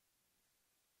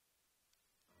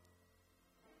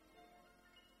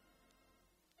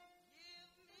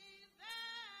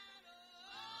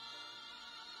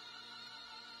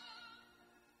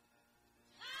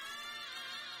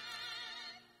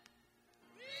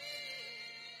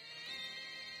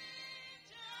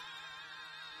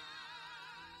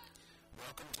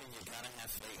Welcome to You Gotta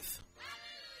Have Faith.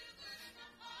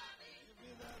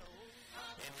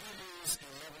 In Hebrews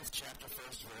 11th chapter,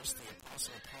 1st verse, the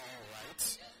Apostle Paul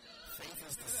writes, "Faith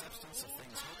is the substance of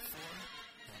things hoped for,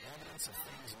 and evidence of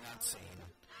things not seen."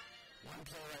 One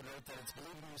playwright wrote that it's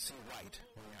believing you see white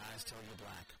when your eyes tell you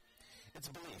black. It's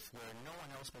a belief where no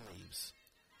one else believes.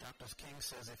 Dr. King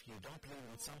says if you don't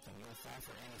believe in something, you'll fall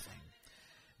for anything.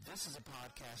 This is a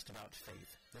podcast about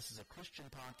faith. This is a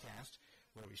Christian podcast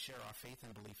where we share our faith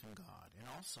and belief in God and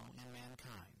also in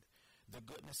mankind, the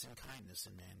goodness and kindness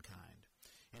in mankind.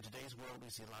 In today's world, we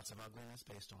see lots of ugliness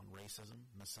based on racism,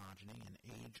 misogyny, and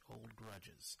age-old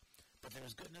grudges. But there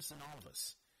is goodness in all of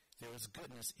us. There is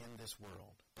goodness in this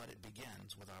world, but it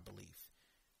begins with our belief.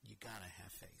 You gotta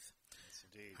have faith. Yes,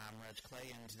 indeed. I'm Reg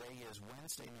Clay, and today is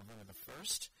Wednesday, November the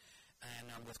 1st,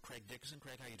 and I'm with Craig Dickerson.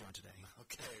 Craig, how you doing today?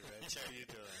 Okay, Reg, how are you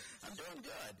doing? I'm doing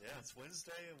good. Yeah, it's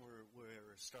Wednesday, and we're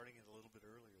starting it a little bit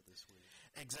earlier this week.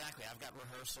 Exactly. I've got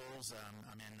rehearsals.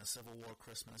 I'm in the Civil War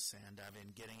Christmas, and I've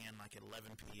been getting in like at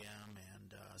 11 p.m.,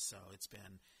 and so it's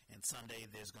been, and Sunday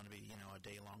there's going to be, a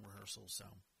day-long rehearsal, so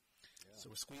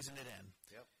we're squeezing it in.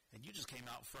 Yep. And you just came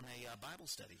out from a Bible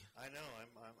study. I know.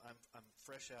 I'm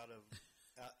fresh out of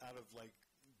like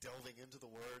delving into the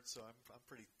Word, so I'm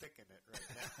pretty thick in it right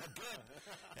now. Good.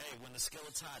 Hey, when the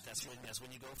skillet's hot, that's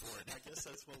when you go for it. I guess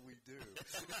that's what we do.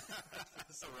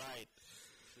 So, right.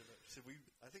 Should we?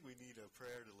 I think we need a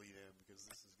prayer to lead in because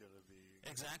this is going to be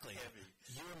exactly heavy.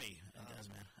 You or me, it does,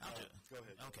 man. I'll do it. Go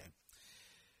ahead. Okay.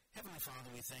 Heavenly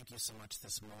Father, we thank you so much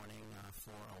this morning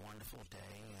for a wonderful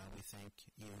day. We thank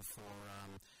you for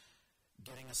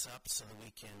getting us up so that we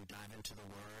can dive into the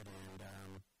Word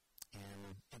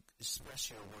and express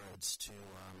your words to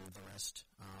the rest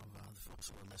of the folks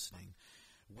who are listening.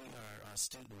 We are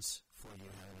students for you,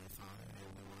 Heavenly Father,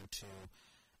 and we want to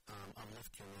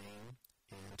uplift your name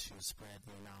and to spread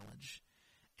your knowledge.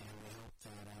 And we hope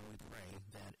that we pray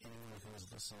that anyone who is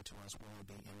listening to us will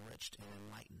be enriched and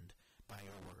enlightened by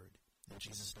your word. In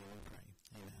Jesus' name we pray.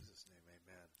 Amen. In Jesus' name,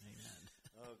 amen. Amen.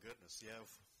 Oh, goodness. Yeah,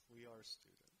 we are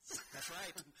students. That's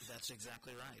right. That's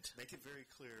exactly right. Make it very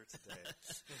clear today.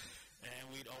 And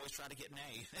we'd always try to get an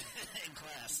A in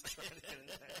class. Yeah,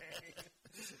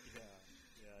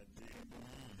 indeed.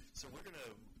 Mm. So we're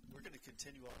gonna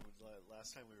continue on with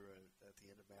last time we were at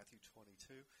the end of Matthew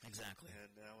 22. Exactly.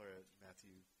 And now we're at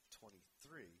Matthew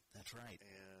 23. That's right.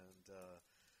 And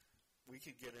we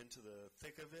could get into the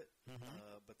thick of it,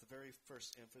 but the very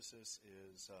first emphasis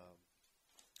is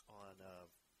on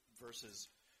verses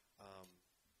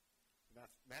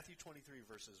Matthew 23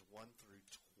 verses 1 through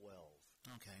 12.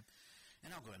 Okay.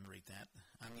 And I'll go ahead and read that.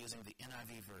 I'm using the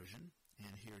NIV version,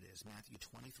 and here it is, Matthew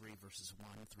 23 verses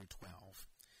 1 through 12.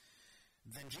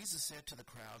 Then Jesus said to the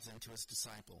crowds and to his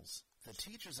disciples, "The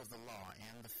teachers of the law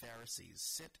and the Pharisees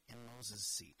sit in Moses'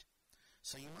 seat.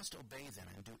 So you must obey them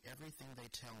and do everything they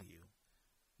tell you.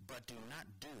 But do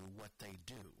not do what they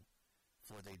do,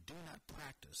 for they do not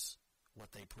practice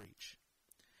what they preach.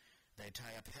 They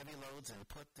tie up heavy loads and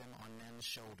put them on men's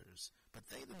shoulders, but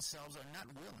they themselves are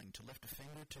not willing to lift a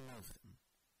finger to move them.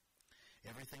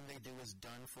 Everything they do is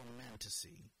done for men to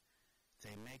see.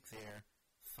 They make their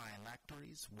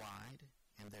phylacteries wide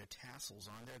and their tassels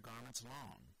on their garments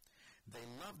long. They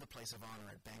love the place of honor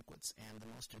at banquets and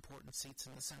the most important seats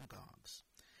in the synagogues.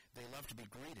 They love to be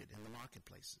greeted in the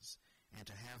marketplaces and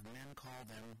to have men call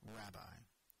them rabbi.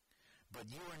 But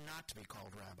you are not to be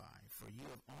called rabbi, for you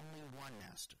have only one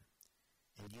master,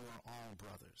 and you are all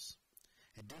brothers.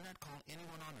 And do not call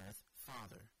anyone on earth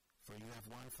Father, for you have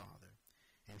one Father,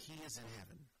 and he is in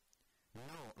heaven.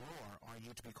 Nor are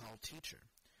you to be called teacher,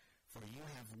 for you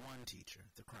have one teacher,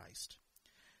 the Christ.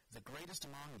 The greatest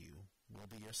among you will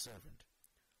be your servant.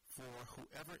 For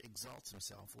whoever exalts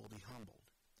himself will be humbled,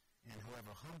 and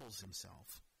whoever humbles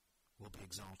himself will be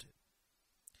exalted."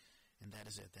 And that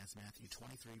is it. That's Matthew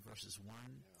 23, verses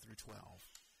 1 through 12.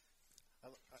 I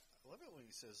love it when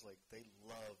he says, like, they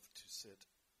love to sit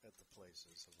at the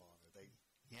places of honor. They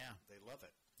love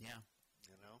it. Yeah.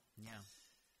 You know? Yeah.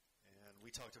 And we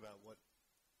talked about what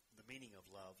the meaning of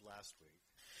love last week.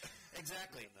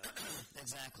 Exactly.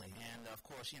 Exactly. And, of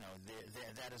course,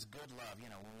 that is good love.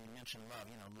 When we mention love,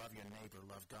 love your neighbor,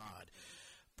 love God.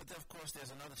 But, of course,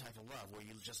 there's another type of love where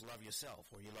you just love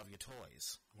yourself, or you love your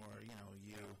toys, or,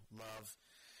 you love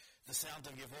the sound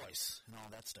of your voice and all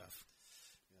that stuff.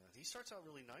 Yeah, he starts out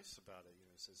really nice about it.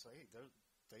 He says, hey,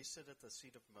 they sit at the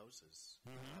seat of Moses,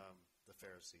 the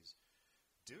Pharisees.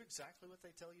 Do exactly what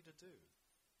they tell you to do.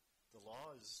 The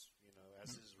law is,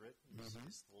 as is written, is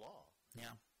the law.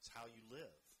 Yeah. It's how you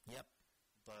live. Yep.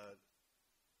 But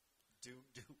do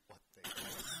what they do.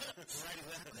 Right,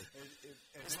 exactly.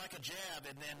 It's like a jab,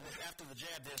 and then after the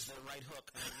jab, there's the right hook.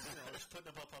 And, it's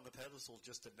putting them up on the pedestal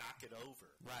just to knock it over.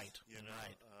 Right.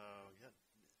 Right. Yeah.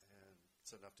 And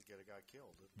it's enough to get a guy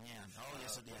killed. Yeah. Oh,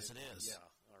 yes, it is. Yeah.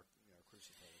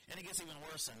 Crucified. And it gets even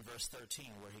worse in verse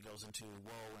 13, where he goes into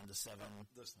woe and the seven.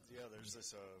 There's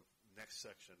this next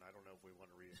section. I don't know if we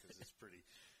want to read it because it's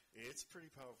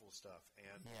pretty powerful stuff.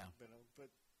 And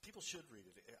but people should read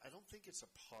it. I don't think it's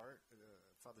a part.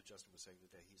 Father Justin was saying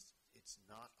today. It's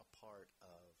not a part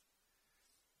of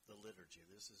the liturgy.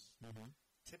 This is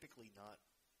typically not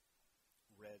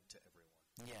read to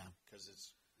everyone. Yeah, because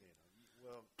it's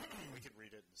we can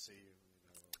read it and see.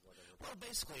 Whatever. Well,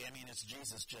 basically, I mean, it's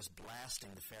Jesus just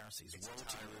blasting the Pharisees. It's a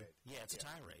tirade. It's a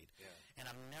tirade. Yeah. And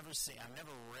I've never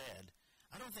read.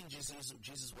 I don't think Jesus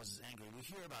was as angry. We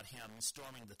hear about him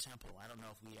storming the temple. I don't know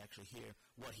if we actually hear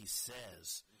what he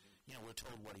says. We're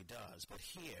told what he does. But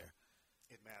here,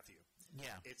 in Matthew,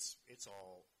 it's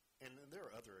all, and there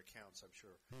are other accounts, I'm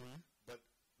sure. But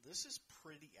this is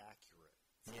pretty accurate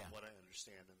from what I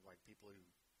understand, and like people who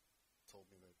told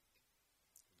me that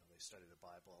study the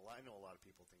Bible. I know a lot of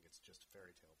people think it's just a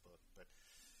fairy tale book, but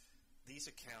these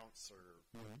accounts are,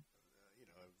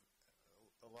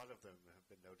 a lot of them have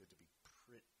been noted to be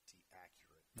pretty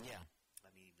accurate. Yeah.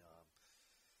 I mean,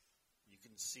 you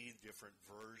can see different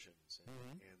versions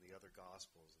in the other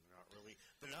Gospels, and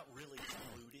they're not really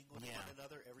colluding with one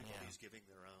another. Everybody's giving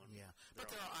their own. Yeah. But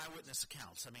there are eyewitness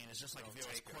accounts. I mean, it's just like if you're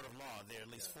a court of law, there are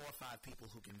at least 4 or 5 people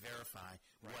who can verify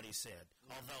what he said,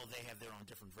 although they have their own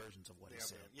different versions of what he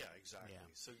said. Yeah, exactly. Yeah.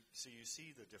 So you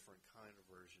see the different kind of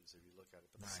versions if you look at it.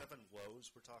 But the 7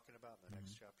 woes we're talking about in the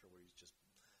next chapter, where he's just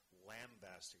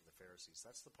lambasting the Pharisees,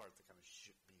 that's the part that kind of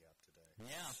shook me up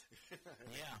today. Yeah.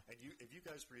 Yeah. And if you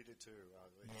guys read it too,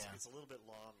 it's a little bit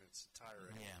long, it's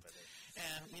tiring. Yeah.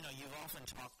 And, you've often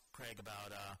talked, Craig,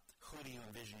 about who do you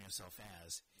envision yourself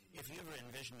as? If you ever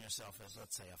envision yourself as,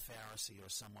 let's say, a Pharisee or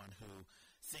someone who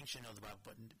thinks you know the Bible,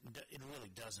 but it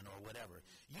really doesn't, or whatever,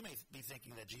 you may be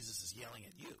thinking that Jesus is yelling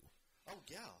at you. Oh,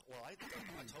 yeah. Well, I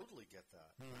totally get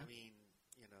that. I mean,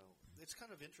 it's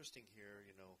kind of interesting here,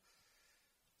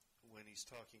 when he's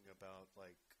talking about,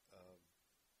 like,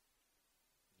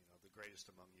 the greatest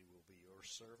among you will be your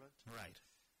servant. Right.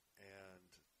 And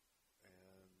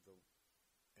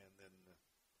then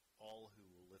all who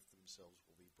will lift themselves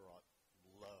will be brought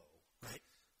low. Right.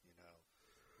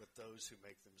 But those who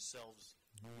make themselves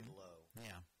low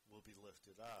will be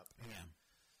lifted up. Yeah.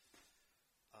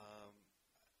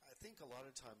 I think a lot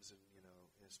of times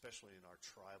especially in our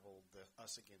tribal, the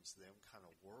us against them kind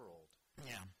of world.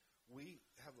 Yeah. We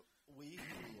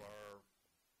who are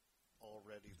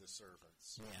already the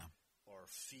servants. Yeah. Or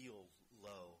feel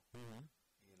low. Mm-hmm.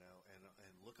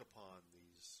 And look upon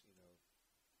these,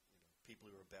 people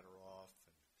who are better off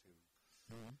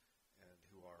and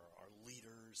who are our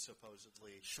leaders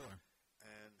supposedly. Sure.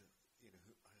 And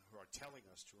who are telling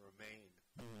us to remain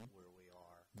where we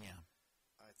are. Yeah.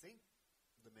 I think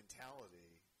the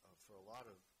mentality for a lot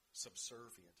of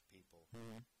subservient people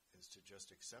is to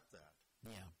just accept that.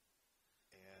 Yeah.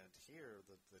 And here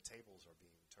the tables are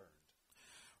being turned.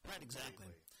 Right, exactly.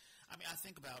 I mean, I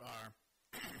think about our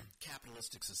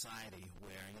capitalistic society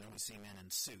where, we see men in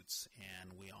suits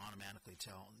and we automatically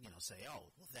say, oh,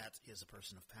 well, that is a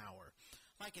person of power.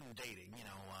 Like in dating,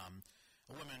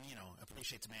 a woman,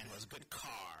 appreciates a man who has a good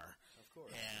car. Of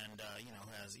course. And,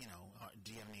 has,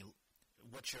 do you have any,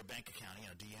 what's your bank account?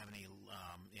 Do you have any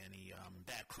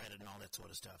bad credit and all that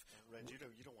sort of stuff? Red, you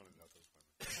don't want to know those women.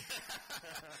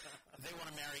 They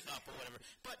want to marry up or whatever.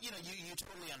 But, you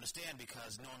totally understand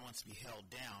because no one wants to be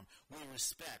held down. We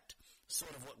respect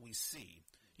sort of what we see.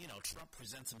 Trump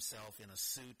presents himself in a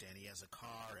suit and he has a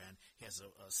car and he has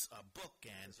a book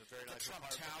and the Trump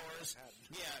Towers.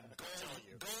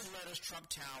 Gold letters, Trump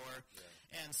Tower.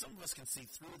 Yeah. And some of us can see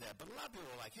through that. But a lot of people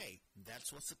are like, hey,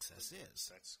 that's what success is.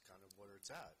 That's kind of where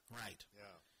it's at. Right.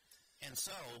 Yeah. And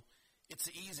so it's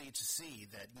easy to see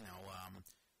that,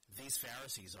 these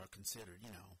Pharisees are considered,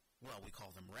 we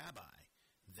call them rabbi.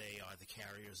 They are the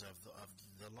carriers of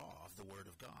the law, of the Word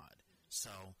of God.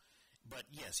 So, but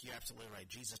yes, you're absolutely right.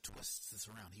 Jesus twists this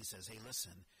around. He says, hey,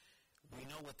 listen, we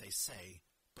know what they say,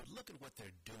 but look at what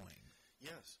they're doing.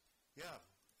 Yes. Yeah.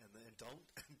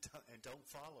 And don't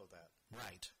follow that.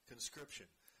 Right. Conscription.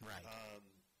 Right.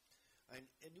 And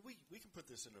we can put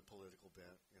this in a political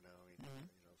bent,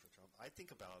 for Trump. I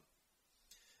think about,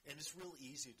 and it's real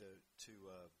easy to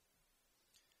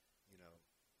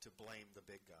blame the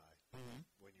big guy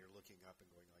when you're looking up and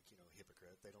going like,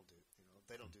 hypocrite. They don't do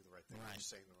the right thing. Right. They're just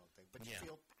saying the wrong thing. But you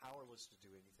feel powerless to do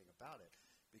anything about it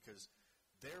because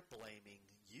they're blaming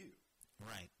you.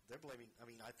 Right. They're blaming. I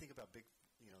mean, I think about big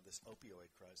this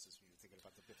opioid crisis when you're thinking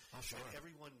about Oh, sure.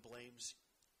 everyone blames,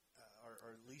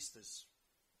 or at least this,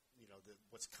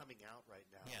 what's coming out right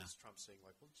now Yeah. is Trump saying,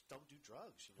 like, well, just don't do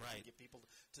drugs. Right. Get people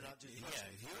to not do drugs. Yeah,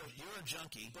 if you're a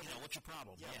junkie, what's your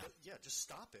problem? Yeah, just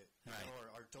stop it. Right.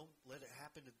 Or don't let it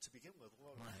happen to begin with.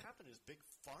 Well, Right. what happened is Big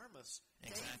Pharma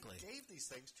Exactly. gave these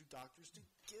things to doctors to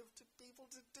give to people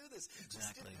to do this. This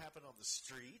Exactly. didn't happen on the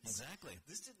streets. Exactly.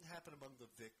 This didn't happen among the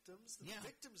victims. The Yeah.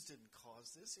 victims didn't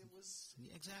cause this. It was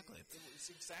Exactly. It was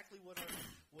exactly what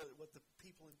what the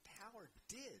people in power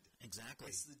did. Exactly.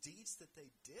 It's the deeds that they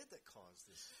did that caused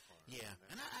this harm. Yeah,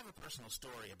 and I have a personal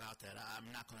story about that.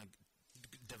 I'm not going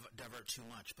to divert too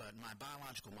much, but my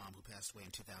biological mom, who passed away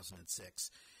in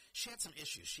 2006, she had some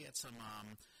issues. She had some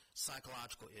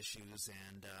psychological issues,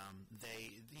 and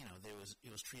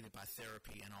it was treated by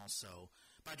therapy and also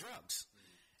by drugs.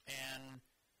 And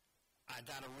I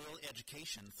got a real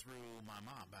education through my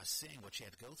mom by seeing what she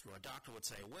had to go through. A doctor would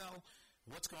say, well,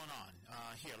 what's going on?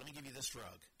 Here, let me give you this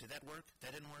drug. Did that work?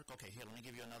 That didn't work? Okay, here, let me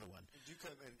give you another one. And you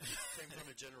came from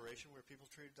a generation where people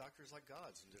treated doctors like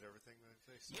gods and did everything that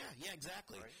they said. Yeah,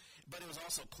 exactly. Right. But it was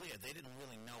also clear they didn't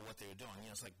really know what they were doing.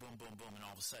 It's like boom, boom, boom, and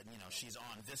all of a sudden, she's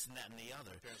on this and that and the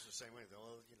other. Parents are the same way.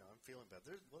 Well, I'm feeling bad.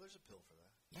 There's a pill for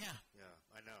that. Yeah. Yeah,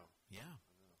 I know. Yeah.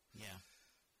 I know. Yeah.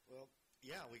 Well,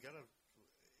 yeah, we got to...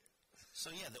 So,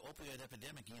 yeah, the opioid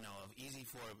epidemic, of easy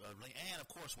for, and of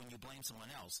course, when you blame someone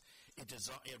else, it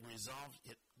resolves,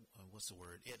 what's the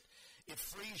word? It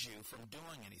frees you from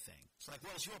doing anything. It's like,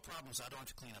 well, it's your problem, so I don't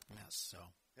have to clean up the mess, so.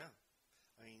 Yeah.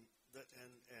 I mean,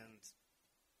 and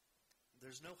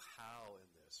there's no how in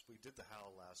this. We did the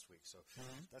how last week, so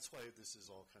that's why this is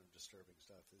all kind of disturbing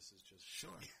stuff. This is just,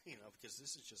 sure, because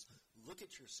this is just look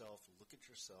at yourself.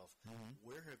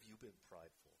 Where have you been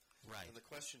prideful? Right. And the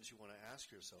questions you want to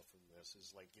ask yourself from this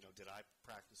is like, did I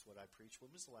practice what I preach? When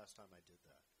was the last time I did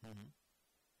that? Mm-hmm.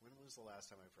 When was the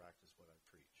last time I practiced what I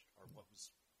preached, or what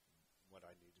was what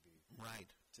I need to be right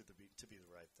to be the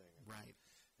right thing? Right.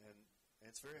 And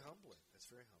it's very humbling. It's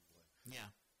very humbling. Yeah.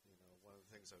 One of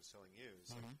the things I was telling you is,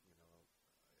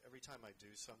 every time I do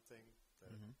something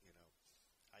that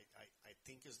I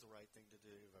think is the right thing to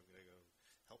do, if I'm going to go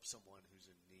help someone who's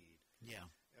in need. Yeah.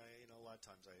 A lot of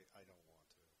times I don't want to.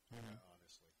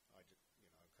 Honestly, I'm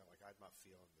kind of like, I'm not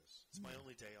feeling this. It's my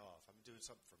only day off. I'm doing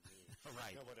something for me.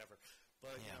 Right. Whatever.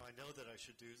 But, Yeah. I know that I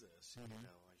should do this.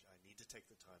 I need to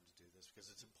take the time to do this because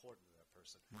it's important to that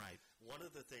person. Right. One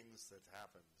of the things that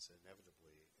happens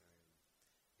inevitably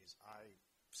is I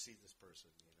see this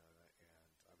person, and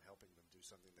I'm helping them do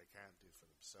something they can't do for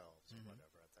themselves or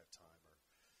whatever at that time,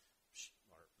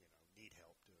 or need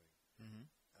help doing.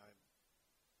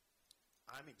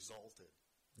 I'm exalted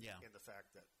in the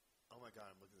fact that, oh my God,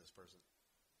 I'm looking at this person.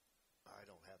 I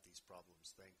don't have these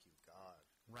problems. Thank you, God.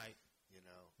 Right.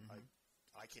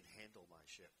 I can handle my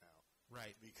shit now.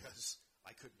 Right. Because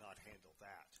I could not handle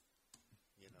that.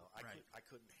 Right. I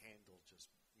couldn't handle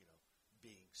just,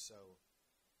 being so,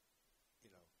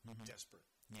 desperate.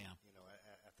 Yeah.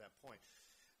 At that point.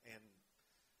 And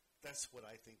that's what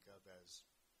I think of as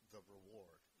the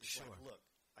reward. It's Sure. like, look,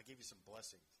 I gave you some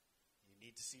blessings. You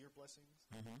need to see your blessings?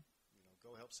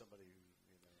 Go help somebody who,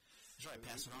 That's right,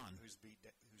 pass it on. Who's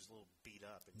a little beat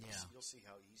up, and Yeah. you'll see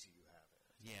how easy you have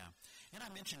it. Yeah. And I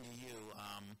mentioned to you,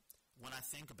 when I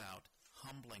think about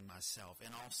humbling myself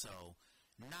and also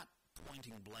not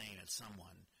pointing blame at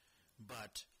someone,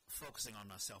 but focusing on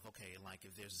myself, okay, like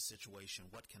if there's a situation,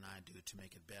 what can I do to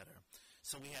make it better?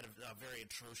 So we had a very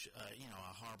atrocious,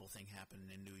 a horrible thing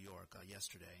happen in New York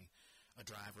yesterday. A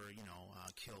driver,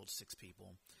 killed 6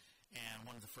 people. And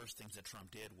one of the first things that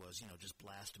Trump did was, just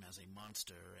blast him as a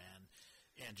monster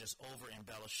and just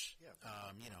over-embellish, Yeah.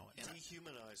 And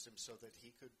Dehumanized him so that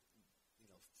he could,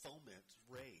 foment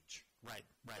rage. Right,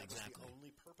 That exactly. was the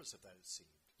only purpose of that, it seemed.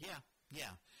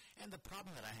 Yeah. And the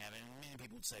problem that I have, and many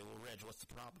people would say, well, Reg, what's the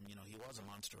problem? He was a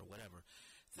monster or whatever.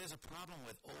 There's a problem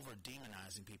with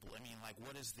over-demonizing people. I mean, like,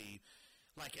 what is the...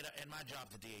 Like, at my job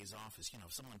at the DA's office,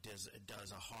 if someone does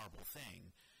a horrible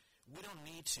thing, we don't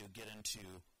need to get into,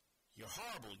 you're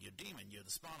horrible, you're demon, you're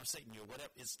the spawn of Satan, you're whatever.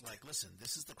 It's like, listen,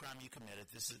 this is the crime you committed.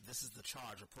 This is the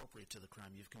charge appropriate to the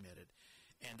crime you've committed.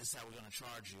 And this is how we're going to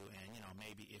charge you. And,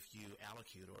 maybe if you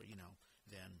allocute or,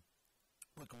 then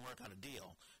we can work out a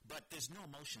deal. But there's no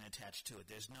emotion attached to it.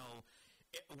 There's no,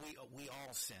 we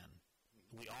all sin.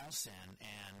 We all sin,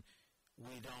 and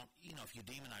we don't, if you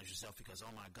demonize yourself because,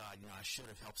 oh my God, I should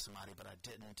have helped somebody, but I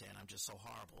didn't, and I'm just so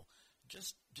horrible.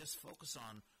 Just focus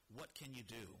on what can you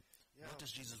do. Yeah. What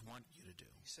does Jesus want you to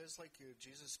do? He says,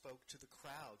 Jesus spoke to the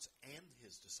crowds and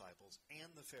his disciples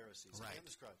and the Pharisees Right. and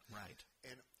the scribes. Right.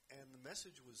 And and the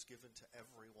message was given to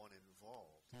everyone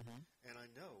involved. Mm-hmm. And I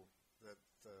know that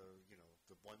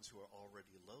the ones who are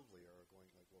already lowly are going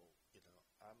like, well,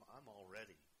 I'm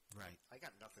already Right. I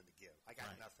got nothing to give. I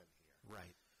got Right. nothing here.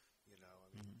 Right.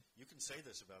 You can say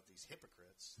this about these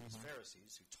hypocrites, these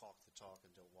Pharisees who talk the talk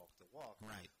and don't walk the walk.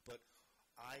 Right. But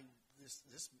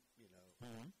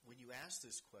when you ask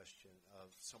this question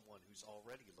of someone who's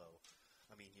already low,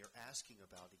 I mean, you're asking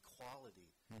about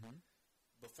equality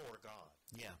before God.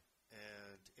 Yeah.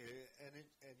 And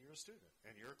you're a student,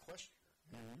 and you're a questioner.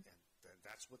 And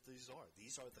that's what these are.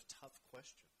 These are the tough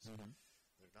questions.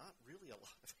 They're not really a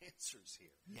lot of answers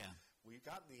here. Yeah. We've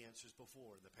gotten the answers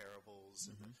before, the parables,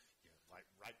 and the,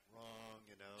 right, wrong,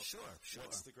 Sure.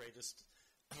 What's the greatest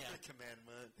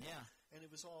commandment? Yeah. And it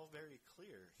was all very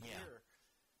clear. Yeah. Here,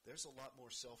 there's a lot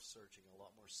more self-searching, a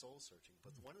lot more soul-searching.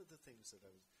 But one of the things that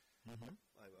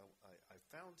I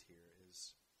found here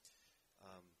is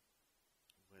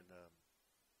when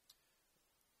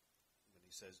he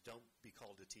says, "Don't be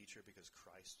called a teacher because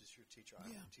Christ is your teacher."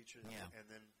 I'm a teacher, and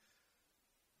then,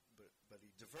 but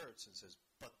he diverts and says,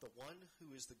 "But the one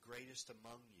who is the greatest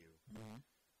among you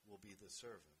will be the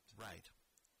servant." Right.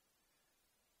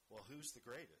 Well, who's the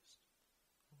greatest?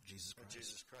 Jesus Christ.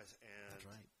 Jesus Christ, and That's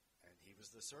right. and he was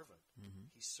the servant.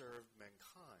 He served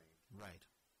mankind Right.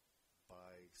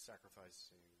 by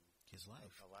sacrificing His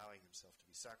life. allowing himself to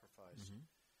be sacrificed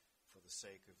for the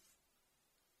sake of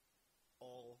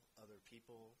all other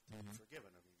people to be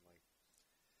forgiven. I mean, like,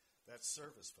 that's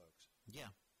service, folks.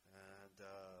 Yeah. And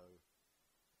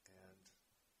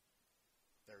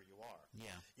there you are.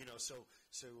 Yeah.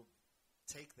 So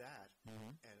take that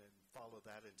and then follow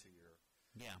that into your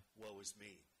woe is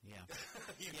me. Yeah.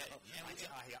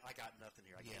 I got nothing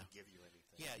here. I can't give you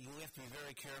anything. Yeah, you have to be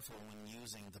very careful when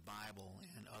using the Bible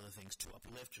and other things to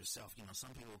uplift yourself.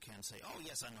 Some people can say, "Oh,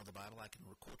 yes, I know the Bible. I can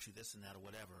quote you this and that or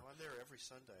whatever." Well, I'm there every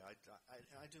Sunday.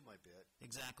 I do my bit.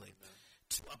 Exactly.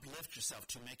 To uplift yourself,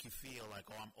 to make you feel like,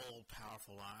 "Oh, I'm all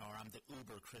powerful," or "I'm the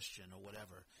uber Christian," or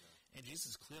whatever. Yeah. And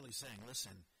Jesus is clearly saying,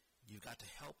 "Listen, you've got to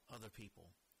help other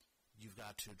people. You've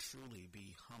got to truly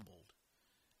be humbled."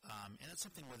 And it's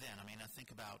something within. I mean, I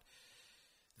think about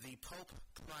the Pope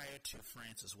prior to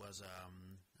Francis was, I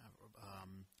don't recall.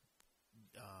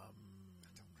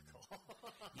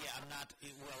 yeah, I'm not,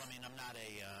 well, I mean, I'm not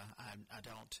a, I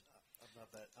don't. I'm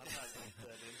not that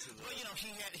into the... Well,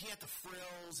 he had the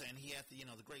frills and he had the,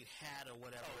 the great hat or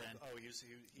whatever.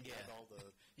 He had all the...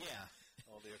 Yeah.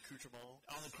 All the accoutrement.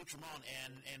 All the accoutrement.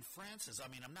 And Francis, I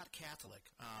mean, I'm not Catholic,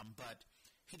 but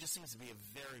he just seems to be a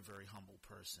very, very humble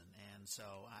person. And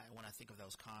so when I think of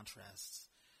those contrasts,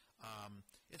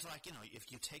 it's like,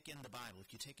 if you take in the Bible,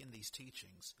 if you take in these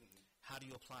teachings, how do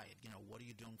you apply it? What are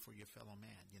you doing for your fellow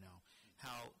man?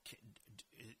 How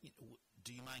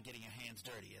do you mind getting your hands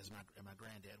dirty, as my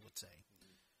granddad would say?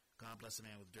 God bless a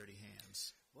man with dirty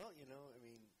hands. Well, I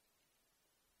mean,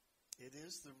 it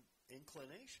is the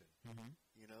inclination,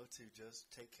 to just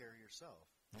take care of yourself.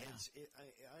 Yeah.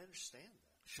 I understand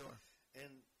that. Sure.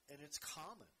 And it's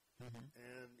common.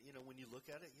 And, when you look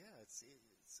at it,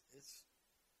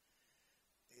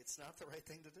 it's not the right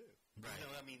thing to do. Right.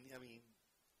 I mean,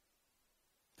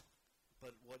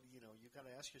 but what, you got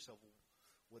to ask yourself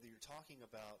whether you're talking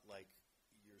about, like,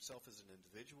 yourself as an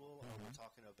individual or we're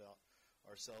talking about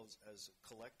ourselves as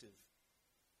collective,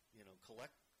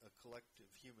 collective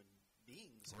human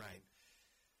beings. Right. I mean,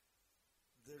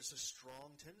 there's a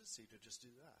strong tendency to just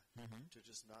do that, to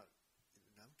just not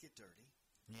get dirty.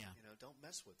 Yeah. Don't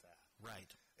mess with that.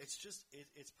 Right. It's just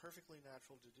it's perfectly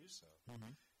natural to do so.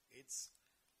 It's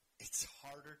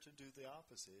harder to do the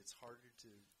opposite. It's harder to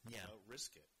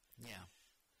risk it. Yeah.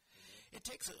 It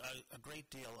takes a great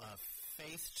deal of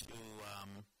faith to,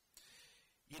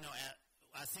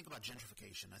 I think about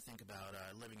gentrification. I think about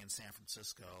living in San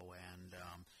Francisco, and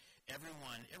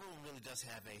everyone really does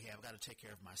have I've got to take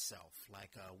care of myself.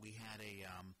 Like we had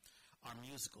our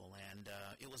musical, and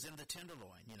it was in the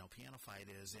Tenderloin. Piano Fight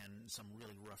is in some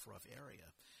really rough area.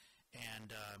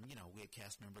 And, we had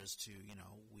cast members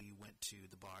we went to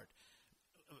the BART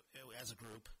as a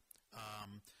group.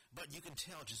 But you can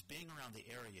tell just being around the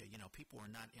area, people were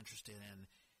not interested in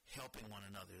helping one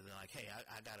another. They're like, "Hey,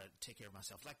 I got to take care of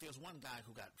myself." Like, there was one guy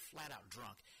who got flat out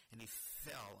drunk, and he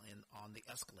fell on the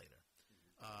escalator.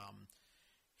 I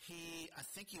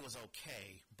think he was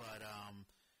okay, but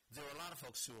there were a lot of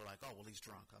folks who were like, "Oh, well, he's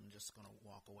drunk. I'm just going to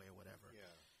walk away," or whatever.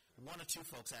 Yeah. One or two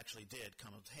folks actually did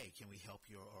come up, "Hey, can we help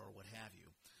you," or what have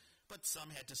you. But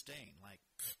some had disdain, like,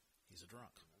 "He's a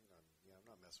drunk." I'm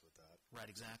not messing with that. Right,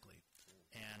 exactly.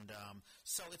 And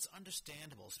so it's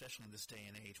understandable, especially in this day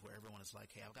and age where everyone is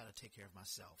like, hey, I've got to take care of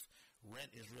myself.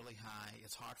 Rent is really high.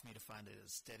 It's hard for me to find a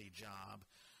steady job.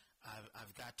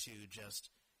 I've got to just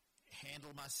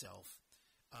handle myself.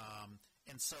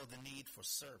 And so the need for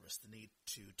service, the need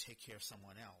to take care of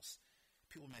someone else.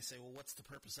 People may say, well, what's the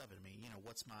purpose of it? I mean,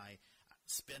 what's my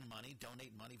spend money,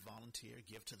 donate money, volunteer,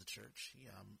 give to the church?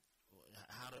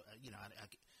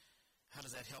 How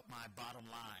does that help my bottom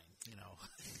line, and all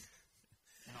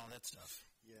that stuff?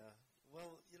 Yeah.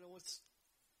 Well,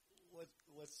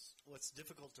 what's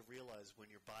difficult to realize when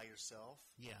you're by yourself,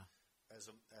 yeah,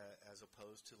 as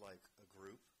opposed to like a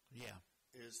group, yeah,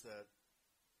 is that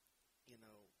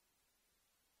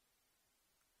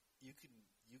you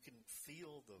can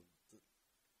feel the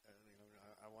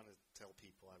I want to tell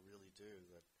people, I really do,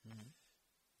 that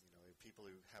people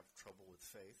who have trouble with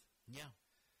faith, yeah,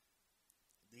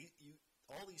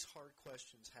 all these hard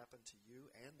questions happen to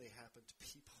you, and they happen to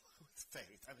people with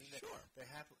faith. I mean, sure, they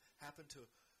happen to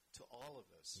all of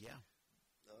us. Yeah.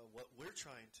 What we're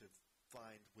trying to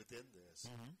find within this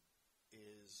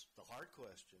is the hard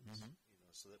questions,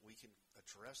 so that we can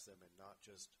address them and not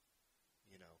just,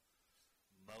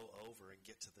 mow over and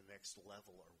get to the next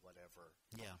level or whatever.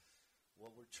 Yeah.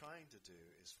 What we're trying to do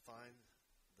is find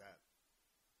that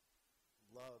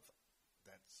love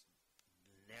that's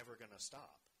never going to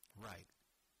stop. Right.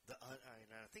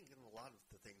 I think in a lot of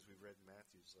the things we've read in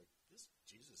Matthew, like this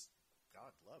Jesus,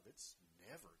 God love, it's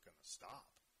never going to stop.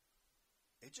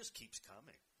 It just keeps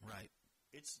coming. Right.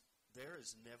 There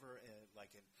is never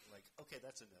okay,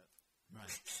 that's enough.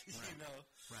 Right.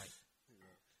 Right.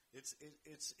 It's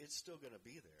still going to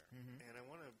be there, and I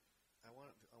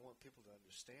want people to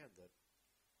understand that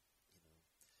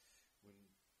when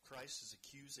Christ is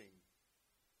accusing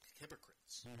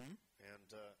hypocrites, and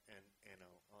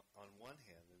on one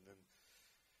hand, and then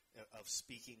of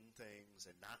speaking things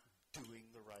and not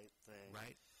doing the right thing,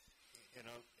 right,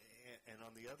 and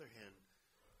on the other hand,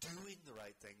 doing the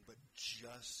right thing, but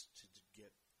just to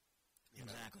get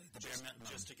exactly the bare minimum,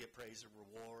 just to get praise and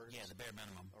reward, the bare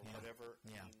minimum, or whatever.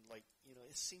 Yeah,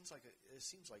 it seems like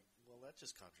well, that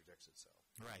just contradicts itself,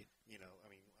 right? I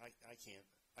mean, I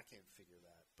can't figure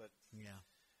that, but yeah.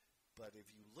 But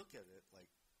if you look at it, but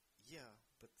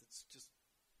it's just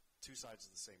two sides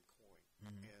of the same coin,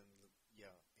 and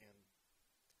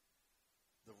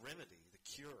the remedy, the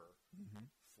cure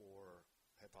for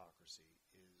hypocrisy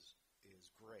is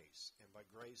grace, and by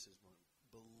grace is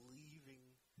believing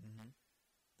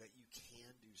that you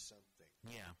can do something.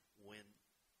 Yeah. When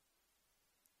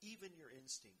even your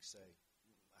instincts say,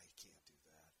 I can't do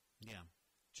that. Yeah.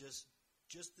 Just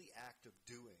the act of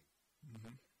doing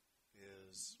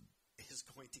is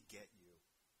going to get you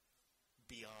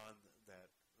beyond that.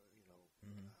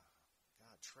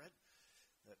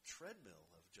 That treadmill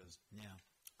of just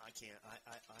I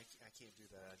can't do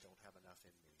that. I don't have enough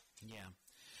in me. Yeah.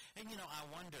 And I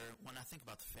wonder, when I think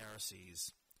about the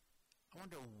Pharisees, I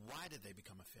wonder, why did they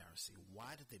become a Pharisee?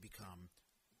 Why did they become,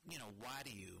 why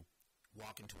do you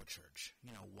walk into a church?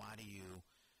 Why do you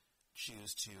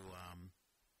choose to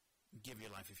give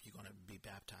your life if you're going to be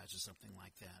baptized or something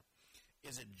like that?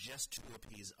 Is it just to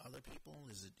appease other people?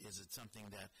 Is it something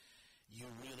that you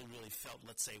really, really felt,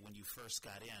 let's say, when you first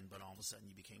got in, but all of a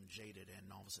sudden you became jaded and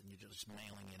all of a sudden you're just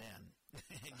mailing it in?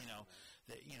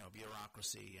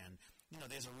 Bureaucracy. And,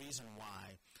 there's a reason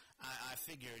why. I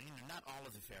figure, not all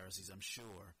of the Pharisees, I'm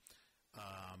sure,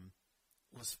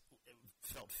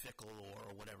 felt fickle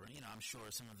or whatever. I'm sure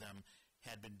some of them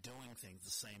had been doing things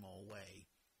the same old way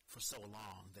for so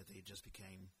long that they just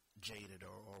became jaded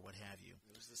or what have you.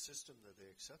 It was the system that they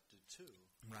accepted, too.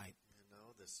 Right.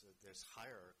 This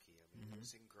hierarchy. I mean, it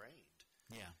was ingrained.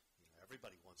 Yeah.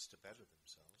 Everybody wants to better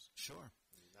themselves. Sure.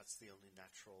 I mean, that's the only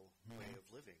natural way of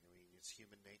living. I mean, it's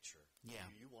human nature. Yeah.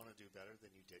 You want to do better than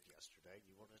you did yesterday.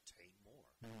 You want to attain more.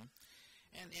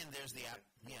 And there's the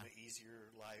an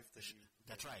easier life than you.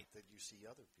 That's right. That you see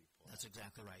other people. That's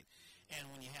exactly right. And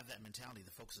when you have that mentality,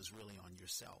 the focus is really on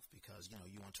yourself because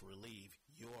you want to relieve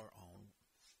your own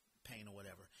pain or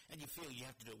whatever, and you feel you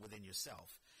have to do it within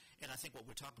yourself. And I think what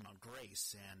we're talking about,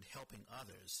 grace and helping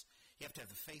others, you have to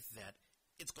have the faith that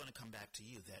it's going to come back to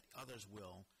you, that others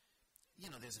will.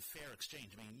 There's a fair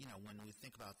exchange. I mean, when we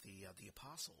think about the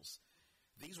apostles,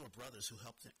 these were brothers who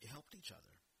helped each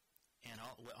other, and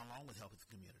along with helping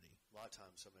the community. A lot of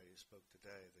times, somebody who spoke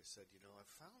today, they said, I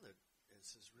found that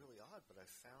this is really odd, but I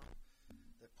found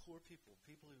that poor people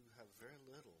who have very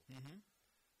little,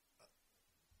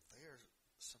 they are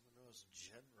some of those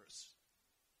generous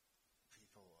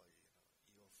people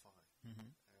you'll find.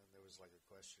 And there was like a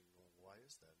question, well, why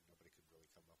is that? Nobody could really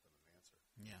come up with an answer.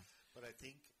 Yeah. But I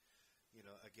think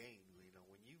again,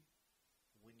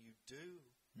 when you do,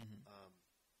 Mm-hmm.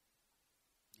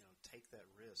 take that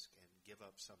risk and give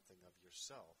up something of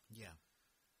yourself, Yeah.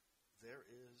 there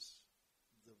is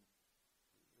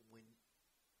when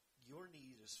your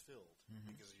need is filled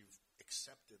Mm-hmm. because you've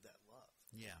accepted that love.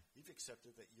 Yeah. You've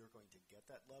accepted that you're going to get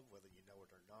that love, whether you know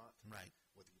it or not, Right.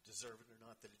 whether you deserve it or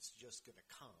not, that it's just going to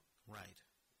come, Right.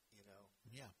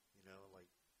 Yeah.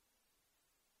 like,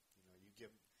 you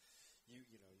give,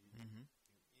 Mm-hmm.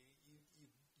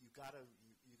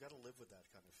 you gotta live with that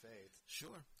kind of faith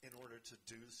Sure. in order to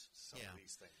do some Yeah. of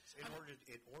these things, in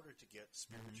order to get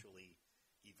spiritually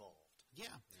evolved.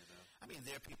 Yeah. I mean,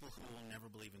 there are people who will never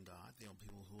believe in God. There are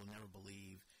people who will never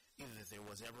believe either that there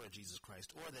was ever a Jesus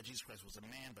Christ or that Jesus Christ was a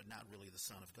man but not really the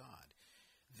Son of God.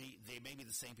 They may be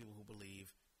the same people who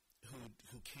believe,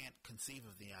 who can't conceive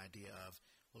of the idea of,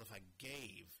 well, if I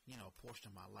gave, a portion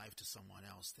of my life to someone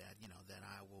else that, that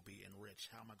I will be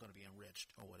enriched. How am I going to be enriched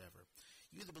or whatever?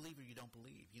 You either believe or you don't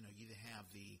believe. You either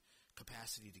have the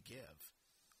capacity to give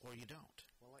or you don't.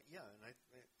 Well,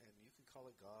 and you can call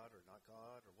it God or not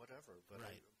God or whatever, but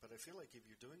Right. I feel like if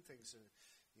you're doing things in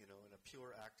a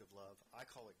pure act of love, I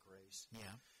call it grace.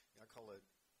 Yeah. I call it,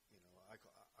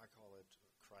 I call it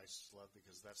Christ's love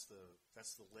because that's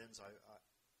the lens I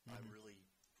really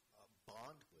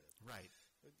bond with. Right.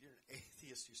 If you're an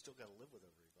atheist, you still got to live with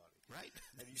everybody, Right.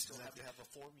 and you still have to have a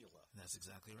formula. That's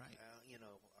exactly right.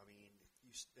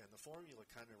 And the formula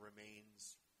kind of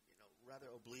remains, rather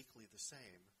obliquely the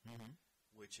same, Mm-hmm.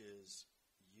 which is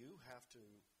you have to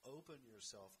open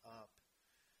yourself up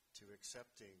to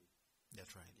accepting,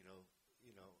 That's right.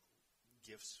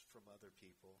 gifts from other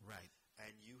people, Right.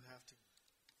 and you have to,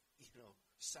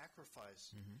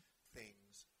 sacrifice Mm-hmm.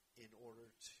 things in order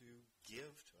to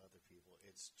give to other people.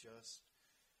 It's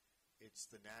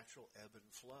the natural ebb and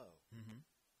flow, Mm-hmm.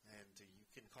 and you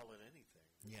can call it anything.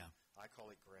 Yeah. I call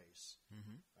it grace.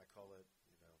 Mm-hmm. I call it,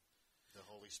 the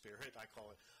Holy Spirit. I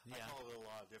call it Yeah. a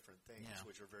lot of different things, Yeah.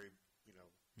 which are very,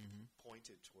 Mm-hmm.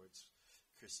 pointed towards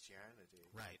Christianity.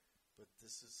 Right. But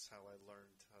this is how I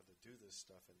learned how to do this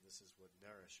stuff, and this is what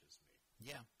nourishes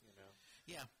me. Yeah.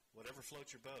 Yeah. Whatever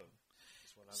floats your boat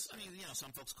is what I'm I saying. mean,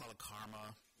 some folks call it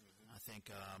karma. Mm-hmm. I think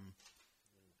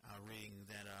reading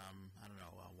that, I don't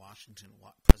know,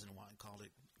 President Washington called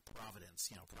it providence.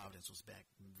 Providence was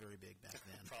very big back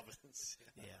then. Providence.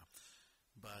 Yeah.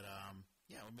 But,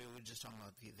 we were just talking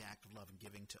about the act of love and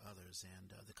giving to others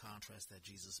and the contrast that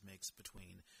Jesus makes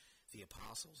between the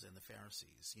apostles and the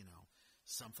Pharisees.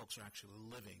 Some folks are actually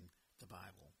living the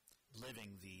Bible,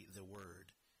 living the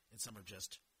Word, and some are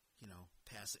just,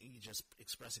 just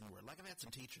expressing the Word. Like I've had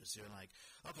some teachers who are like,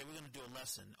 okay, we're going to do a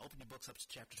lesson. Open your books up to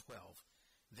chapter 12.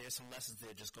 There's some lessons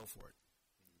there. Just go for it.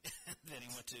 Then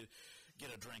he went to get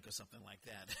a drink or something like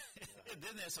that. Yeah. And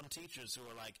then there's some teachers who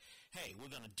are like, hey, we're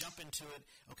going to jump into it.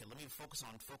 Okay, let me focus,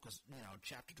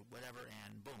 chapter to whatever,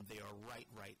 and boom, they are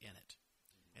right in it.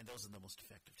 And those are the most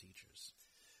effective teachers.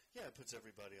 Yeah, it puts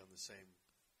everybody on the same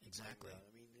Exactly. time.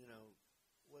 I mean,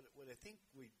 what I think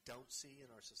we don't see in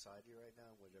our society right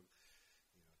now, what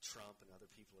Trump and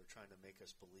other people are trying to make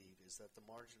us believe, is that the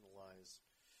marginalized,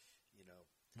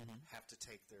 Mm-hmm. have to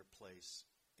take their place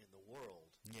in the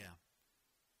world. Yeah.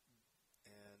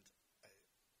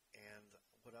 And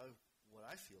what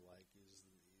I feel like is,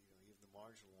 even the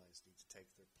marginalized need to take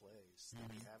their place.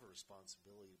 Mm-hmm. They have a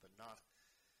responsibility, but not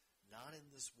in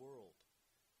this world.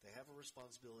 They have a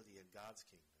responsibility in God's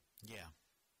kingdom. Yeah.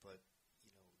 But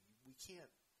we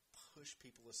can't push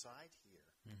people aside here.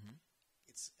 Mm-hmm.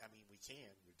 We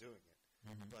can. We're doing it.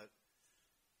 Mm-hmm. But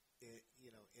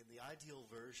in the ideal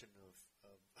version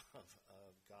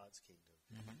of God's kingdom,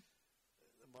 Mm-hmm.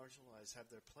 the marginalized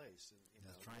have their place. And,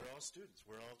 That's right. We're all students.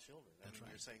 We're all children. That's right.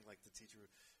 You're saying like the teacher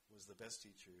was the best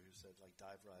teacher who said like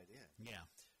dive right in. Yeah.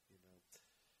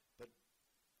 But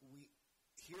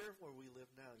here where we live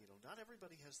now, not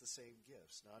everybody has the same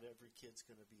gifts. Not every kid's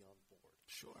going to be on board.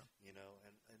 Sure. And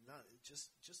not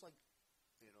just like.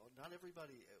 Not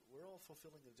everybody. We're all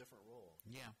fulfilling a different role.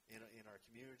 Yeah. In our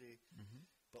community, Mm-hmm.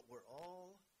 but we're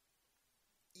all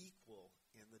equal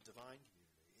in the divine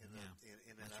community, in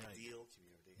an That's right. ideal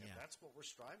community, and Yeah. that's what we're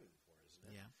striving for, isn't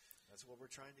it? Yeah. That's what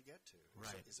we're trying to get to.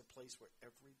 Right. Is a place where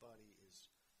everybody is,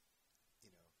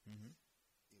 Mm-hmm.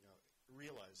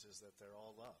 realizes that they're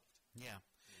all loved. Yeah.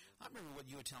 I remember what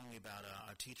you were telling me about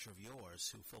a teacher of yours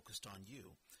who focused on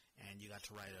you, and you got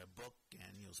to write a book,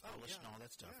 and it was published and all that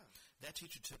stuff. Yeah. That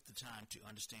teacher took the time to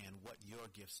understand what your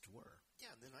gifts were. Yeah,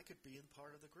 and then I could be in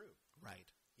part of the group. Right.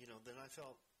 Then I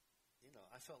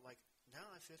felt like now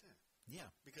I fit in. Yeah.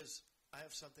 Because I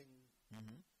have something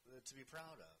Mm-hmm. to be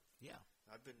proud of. Yeah.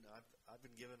 I've been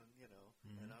given,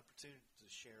 an opportunity to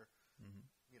share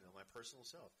my personal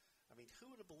self. I mean,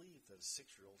 who would have believed that a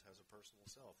 6-year-old has a personal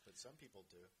self? But some people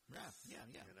do. Yeah.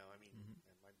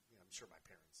 I'm sure my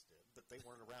parents did, but they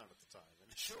weren't around at the time.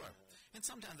 Sure. And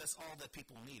sometimes that's all that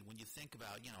people need. When you think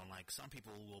about, like some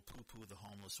people will poo-poo the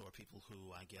homeless or people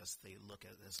who, I guess, they look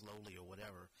at as lowly or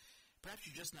whatever. Perhaps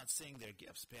you're just not seeing their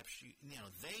gifts. Perhaps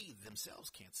they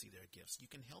themselves can't see their gifts. You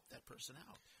can help that person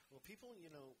out. Well, people,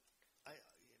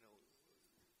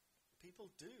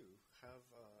 people do have,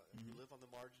 if you live on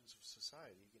the margins of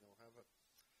society, they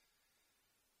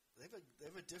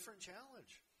have a different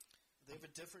challenge. They have a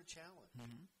different challenge,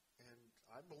 and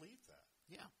I believe that.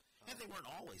 Yeah, and they weren't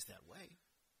always that way.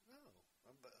 No,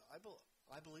 but I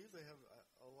believe they have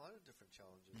a lot of different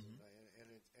challenges, and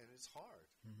it's hard.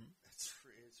 It's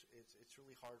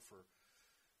really hard for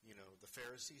the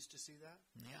Pharisees to see that.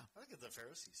 Yeah, I think if the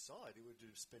Pharisees saw it, it would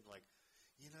just been like,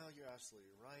 you're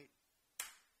absolutely right.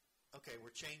 Okay,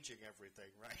 we're changing everything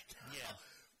right now. Yeah,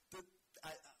 but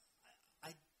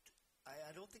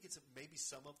I don't think it's maybe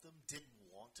some of them didn't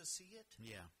want to see it.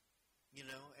 Yeah.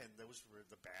 And those were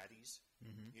the baddies,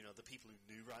 the people who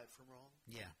knew right from wrong.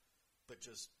 Yeah. But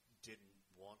just didn't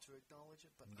want to acknowledge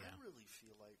it. But I really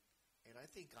feel like, and I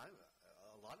think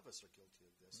a lot of us are guilty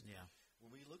of this. Yeah.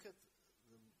 When we look at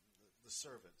the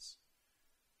servants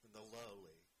and the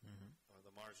lowly or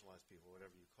the marginalized people,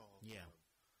 whatever you call them,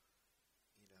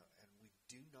 and we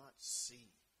do not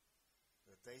see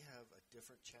that they have a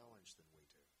different challenge than we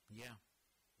do. Yeah.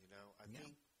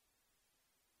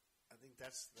 I think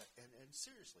that's the, and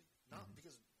seriously, not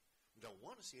because we don't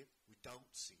want to see it, we don't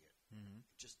see it.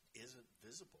 It just isn't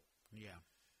visible. Yeah.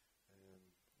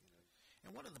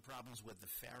 And one of the problems with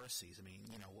the Pharisees,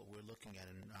 what we're looking at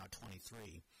in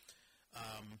 23,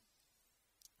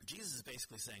 Jesus is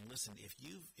basically saying, listen, if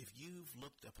you've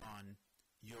looked upon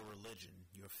your religion,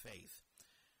 your faith,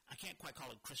 I can't quite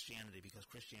call it Christianity because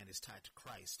Christianity is tied to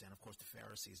Christ, and of course the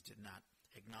Pharisees did not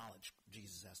acknowledge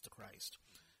Jesus as the Christ.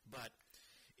 But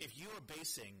if you are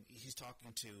basing, he's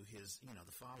talking to his,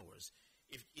 the followers.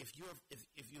 If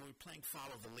you're playing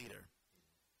follow the leader,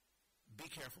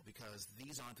 be careful because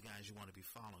these aren't the guys you want to be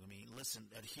following. Listen,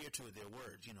 adhere to their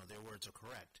words. Their words are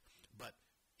correct, but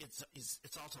it's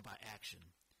also by action.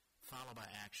 Follow by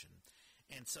action,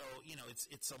 and so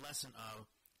it's a lesson of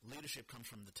leadership comes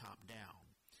from the top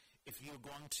down. If you're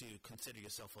going to consider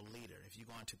yourself a leader, if you're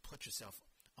going to put yourself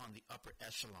on the upper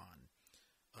echelon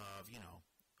of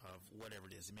of whatever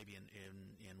it is, maybe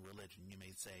in religion, you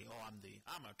may say, "Oh,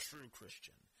 I'm a true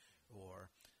Christian," or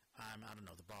I don't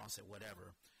know, the boss at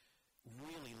whatever.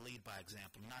 Really lead by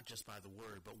example, not just by the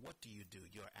word, but what do you do?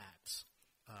 Your acts.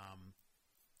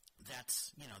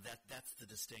 That's the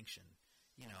distinction.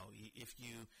 If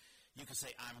you can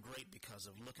say I'm great because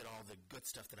of look at all the good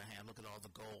stuff that I have, look at all the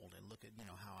gold, and look at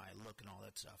how I look and all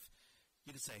that stuff.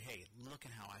 You can say, hey, look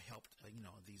at how I helped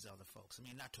these other folks.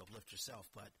 Not to uplift yourself,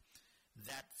 but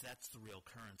that's the real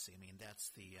currency. That's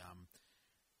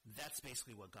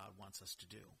basically what God wants us to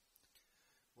do.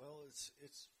 Well, it's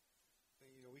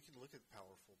we can look at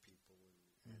powerful people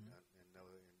and know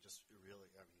and just really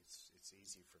it's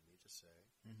easy for me to say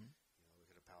look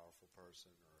at a powerful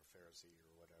person or a Pharisee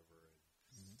or whatever and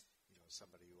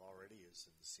somebody who already is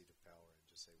in the seat of power and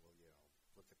just say, well,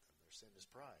 look at them, their sin is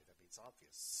pride. It's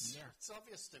obvious. Yeah, it's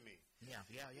obvious to me. Yeah.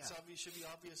 It's obvious, should be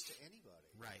obvious to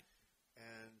anybody. Right.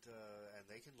 And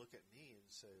they can look at me and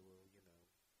say, well,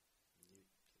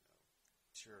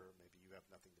 sure, maybe you have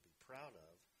nothing to be proud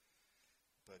of,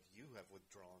 but you have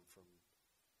withdrawn from,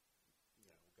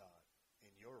 God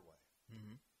in your way.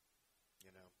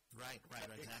 Right,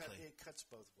 exactly. It cuts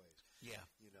both ways. Yeah.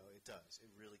 It does.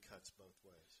 It really cuts both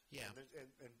ways. Yeah.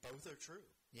 And both are true.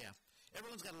 Yeah.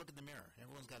 Everyone's got to look in the mirror.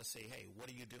 Everyone's got to say, hey,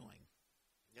 what are you doing?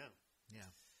 Yeah.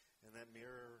 Yeah. And that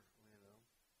mirror,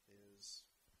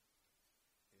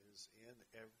 is in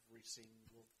every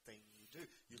single thing you do.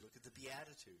 You look at the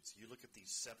Beatitudes. You look at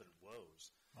these 7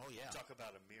 woes. Oh, yeah. Talk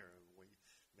about a mirror.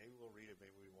 Maybe we'll read it.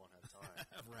 Maybe we won't have time.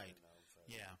 Right.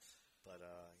 Yeah. But,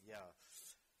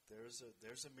 there's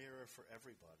a mirror for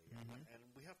everybody. And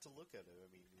we have to look at it.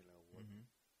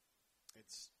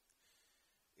 It's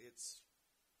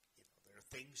there are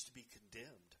things to be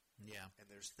condemned. Yeah. And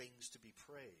there's things to be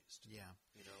praised. Yeah.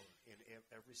 In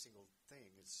every single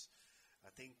thing.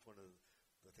 I think one of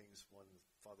the things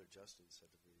Father Justin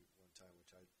said to me one time,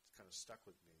 which kind of stuck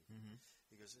with me.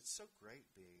 He goes, it's so great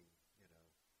being,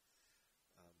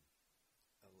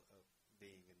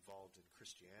 being involved in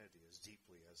Christianity as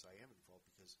deeply as I am involved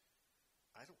because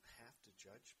I don't have to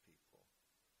judge people.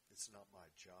 It's not my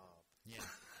job. Yeah.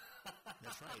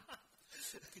 That's right.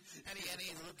 And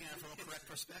he's looking at it from a correct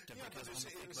perspective. Yeah, because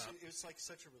it's like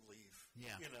such a relief.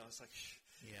 Yeah. It's like,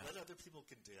 Yeah. Let other people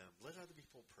condemn. Let other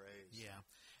people praise. Yeah.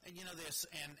 And, you know, there's...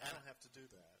 I don't have to do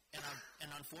that. And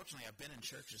unfortunately, I've been in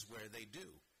churches where they do,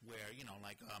 where, you know,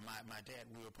 like my dad,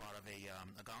 we were part of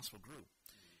a gospel group.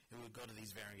 And we would go to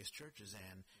these various churches,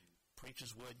 and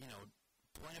preachers would, you know,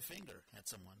 point a finger at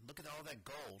someone. Look at all that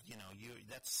gold, you know,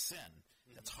 that's sin.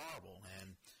 That's horrible.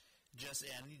 And just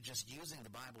using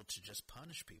the Bible to just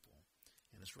punish people.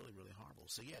 And it's really, really horrible.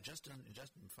 So, yeah,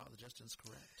 Father Justin's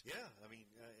correct. Yeah, I mean,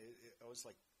 I was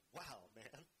like, wow,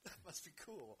 man, that must be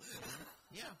cool.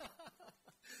 Yeah.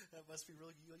 That must be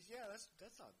really good. Yeah,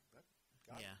 that's not that.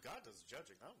 God does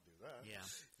judging. I don't do that. Yeah.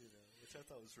 You know, which I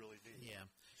thought was really neat. Yeah.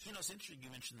 You know, it's interesting you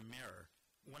mentioned the mirror.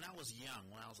 When I was young,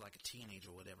 when I was like a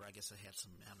teenager or whatever, I guess I had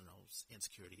some, I don't know,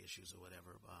 insecurity issues or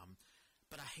whatever.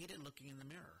 But I hated looking in the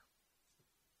mirror.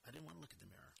 I didn't want to look at the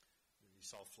mirror. You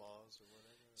saw flaws or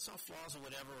whatever? Saw flaws or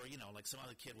whatever, or, you know, like some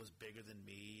other kid was bigger than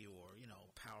me or, you know,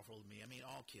 powerful than me. I mean,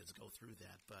 all kids go through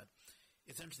that. But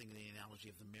it's interesting, the analogy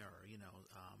of the mirror, you know.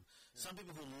 Some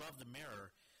people who love the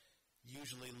mirror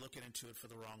usually look into it for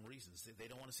the wrong reasons. They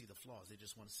don't want to see the flaws. They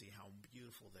just want to see how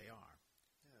beautiful they are.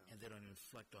 Yeah. And they don't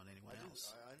reflect on anyone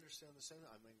else. I understand the same.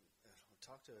 I mean,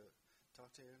 talk to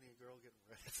any girl getting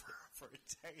ready for a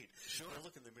date. Sure. Or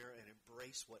look in the mirror and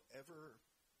embrace whatever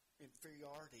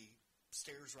inferiority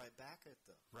stares right back at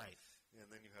them. Right. And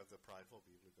then you have the prideful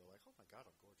people who go like, oh, my God,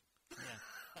 I'm gorgeous. Yeah.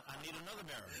 I need another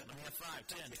mirror. Let me have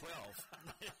 5, 10, 12.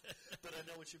 But I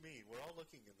know what you mean. We're all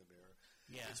looking in the mirror.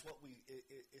 Yeah. It's what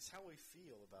it's how we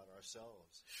feel about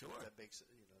ourselves. Sure. That makes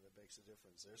a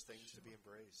difference. There's things to be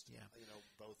embraced. Yeah. You know,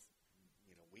 both,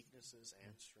 you know, weaknesses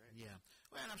and strengths. Yeah.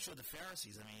 Well, and I'm sure the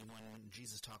Pharisees, I mean, when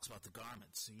Jesus talks about the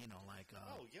garments, you know, like...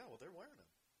 oh, yeah, well, they're wearing them.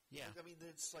 Yeah. I mean,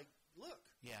 it's like, look.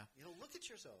 Yeah. You know, look at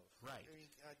yourself. Right. I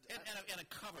mean, and it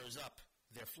covers up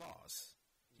their flaws.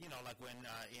 You know, like when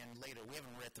in later, we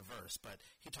haven't read the verse, but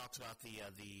he talks about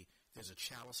there's a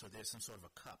chalice or there's some sort of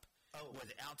a cup where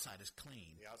the outside is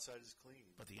clean. The outside is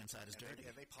clean. But the inside is dirty.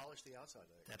 And they polish the outside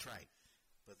of it. That's right.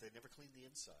 But they never clean the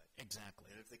inside. Exactly.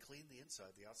 And if they clean the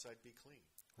inside, the outside be clean.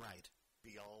 Right.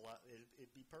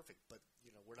 It'd be perfect. But,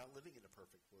 you know, we're not living in a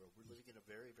perfect world. We're living in a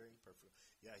very, very imperfect world.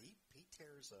 Yeah, he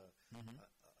tears a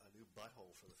new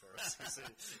butthole for the Pharisees.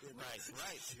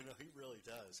 Right. You know, he really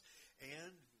does.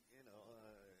 And, you know,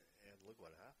 and look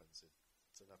what happens.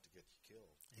 It's enough to get you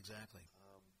killed. Exactly.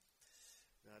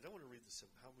 Now, I don't want to read this.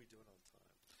 How are we doing on time?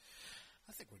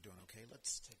 I think we're doing okay.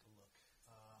 Let's take a look.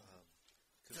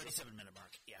 37-minute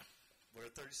mark. Yeah. We're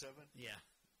at 37? Yeah.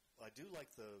 I do like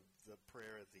the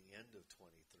prayer at the end of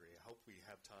 23. I hope we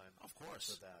have time of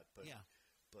course. For that. But, yeah.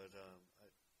 But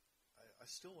I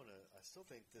still want to. I still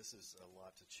think this is a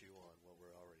lot to chew on what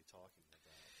we're already talking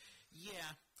about.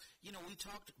 Yeah. You know, we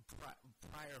talked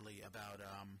priorly about,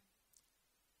 I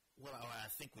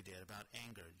think we did, about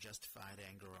anger, justified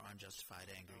anger or unjustified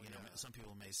anger. Oh, you know, some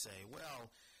people may say, well,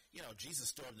 you know, Jesus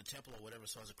stood in the temple or whatever,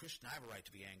 so as a Christian, I have a right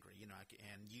to be angry, you know,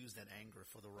 and use that anger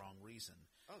for the wrong reason.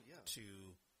 Oh, yeah. To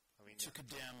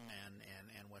condemn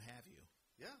and what have you.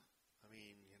 Yeah. I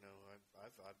mean, you know,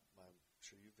 I'm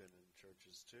sure you've been in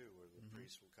churches too, where the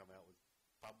priest will come out with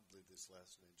probably this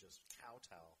lesson and just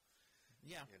kowtow.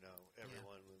 Yeah. You know,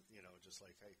 everyone with, you know, just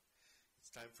like, hey,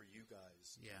 it's time for you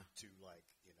guys to, like,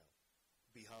 you know,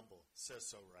 be humble. It says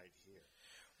so right here.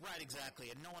 Right,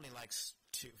 exactly. And no one likes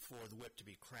for the whip to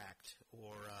be cracked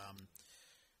or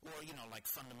you know, like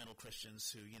fundamental Christians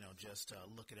who, you know, just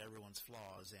look at everyone's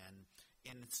flaws and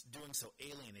it's doing so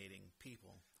alienating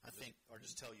people. Or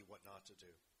just tell you what not to do.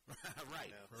 Right,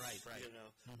 you know? right. You know,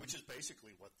 which is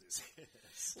basically what this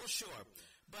is. Well, sure.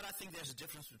 But I think there's a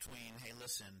difference between, hey,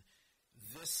 listen,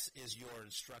 this is your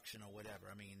instruction or whatever.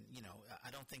 I mean, you know,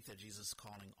 I don't think that Jesus is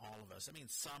calling all of us. I mean,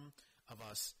 some of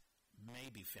us may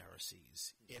be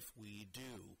Pharisees if we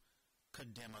do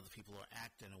condemn other people or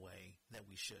act in a way that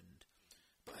we shouldn't.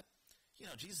 But, you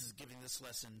know, Jesus is giving this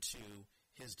lesson to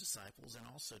his disciples and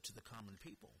also to the common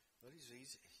people. But he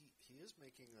is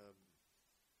making a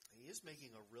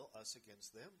real us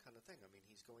against them kind of thing. I mean,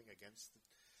 he's going against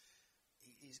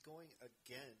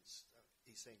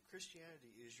he's saying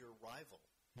Christianity is your rival,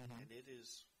 and it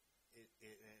is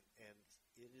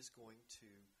going to,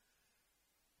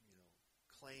 you know,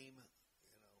 claim,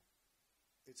 you know,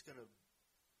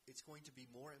 it's going to be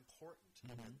more important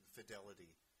than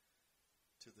fidelity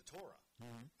to the Torah,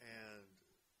 and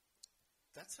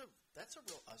that's a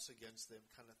real us against them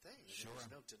kind of thing. Sure.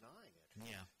 There's no denying it.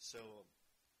 Yeah. So,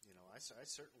 you know, I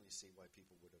certainly see why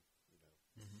people would have, you know,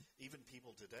 even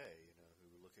people today, you know, who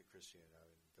look at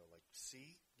Christianity and go like,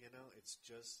 see, you know, it's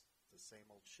just the same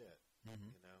old shit,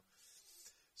 you know.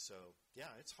 So,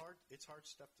 yeah, it's hard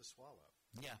stuff to swallow.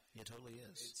 Yeah, it totally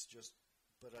is. It's just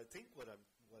But I think what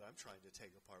I'm trying to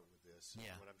take apart with this,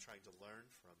 what I'm trying to learn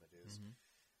from it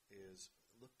is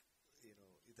look,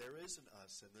 there is an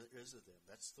us and there is a them.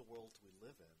 That's the world we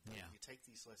live in. Yeah. You take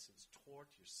these lessons toward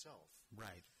yourself,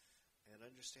 right, and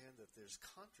understand that there's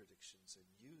contradictions in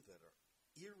you that are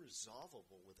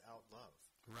irresolvable without love.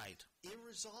 Right.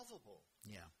 Irresolvable.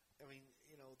 Yeah. I mean,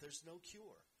 there's no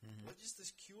cure. What is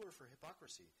this cure for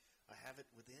hypocrisy? I have it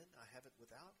within. I have it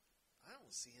without. I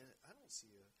don't see it. I don't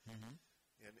see it.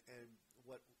 And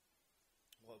what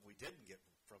we didn't get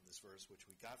from this verse, which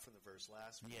we got from the verse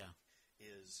last week,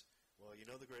 is, well,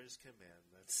 the greatest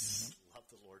commandments: love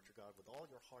the Lord your God with all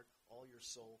your heart, all your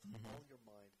soul, all your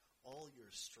mind, all your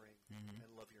strength, and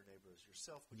love your neighbor as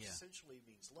yourself, which essentially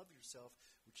means love yourself,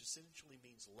 which essentially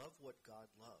means love what God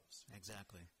loves.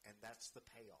 Exactly. And that's the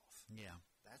payoff. Yeah.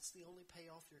 That's the only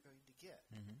payoff you're going to get.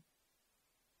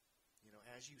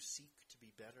 As you seek to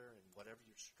be better and whatever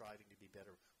you're striving to be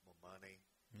better, more money,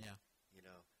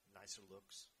 nicer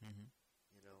looks,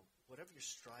 whatever you're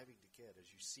striving to get as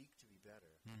you seek to be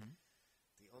better,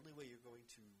 the only way you're going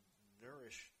to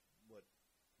nourish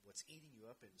what's eating you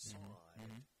up inside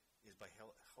is by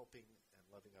helping and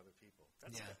loving other people.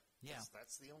 That's it.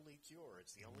 That's the only cure.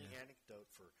 It's the only antidote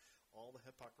for all the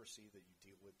hypocrisy that you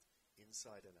deal with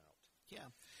inside and out. Yeah.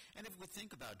 And if we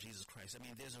think about Jesus Christ, I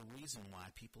mean, there's a reason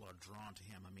why people are drawn to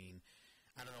him. I mean,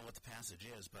 I don't know what the passage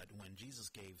is, but when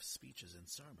Jesus gave speeches and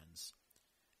sermons,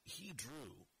 he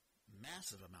drew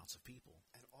massive amounts of people.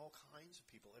 And all kinds of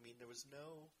people. I mean, there was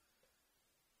no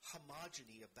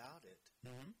homogeny about it,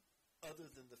 other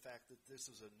than the fact that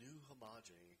this was a new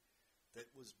homogeny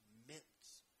that was meant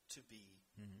to be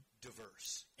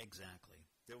diverse. Exactly.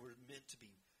 There were meant to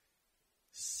be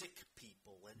sick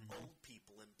people and old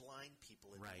people and blind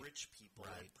people and rich people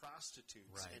and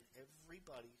prostitutes and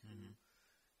everybody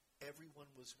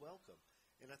everyone was welcome.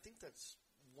 And I think that's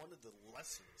one of the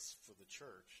lessons for the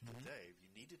church today. If you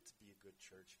need it to be a good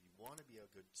church, if you want to be a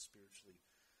good spiritually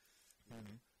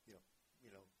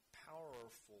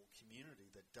powerful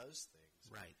community that does things,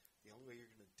 the only way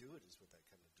you're going to do it is with that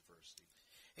kind of diversity.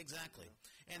 Exactly.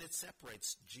 And it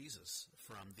separates Jesus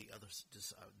from the other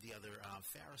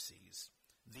Pharisees.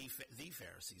 The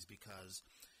Pharisees, because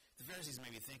the Pharisees may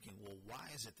be thinking, well, why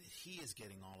is it that he is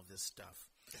getting all of this stuff?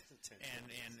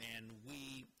 and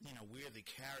we're the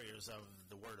carriers of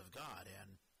the Word of God,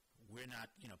 and we're not,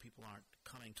 people aren't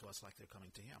coming to us like they're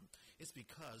coming to him. It's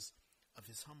because of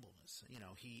his humbleness.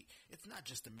 It's not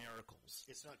just the miracles.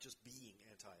 It's not just being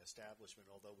anti-establishment,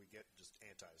 although we get just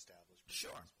anti-establishment.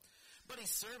 Sure. But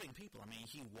he's serving people. I mean,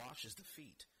 he washes the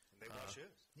feet. And they wash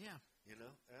his. Yeah.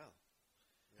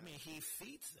 I mean, he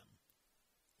feeds them.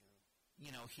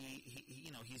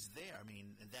 He's there. I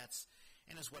mean,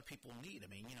 and it's what people need. I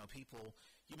mean, people,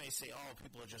 you may say, oh,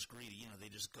 people are just greedy.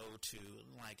 They just go to,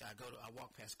 I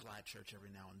walk past Glide Church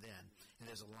every now and then, and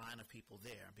there's a line of people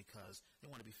there because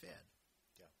they want to be fed.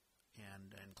 Yeah.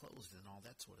 And clothed and all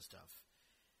that sort of stuff.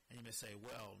 And you may say,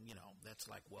 well,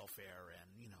 that's like welfare and,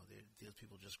 these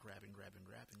people just grabbing. Well,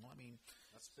 I mean,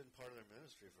 that's been part of their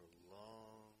ministry for a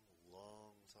long,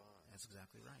 long time. That's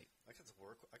exactly right. I got to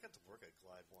work at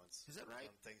Glide once. Is that right?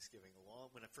 On Thanksgiving,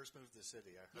 when I first moved to the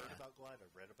city, I heard about Glide.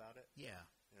 I read about it. Yeah.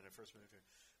 And I first moved here.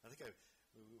 I think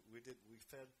we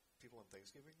fed people on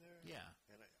Thanksgiving there. Yeah.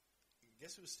 And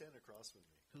guess who was standing across from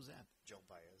me? Who's that? Joan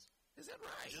Baez. Is that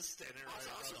right? Just standing right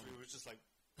across from me. It was just like,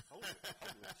 holy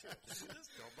shit! This is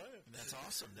Joan Baez. That's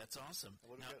awesome.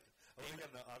 I would have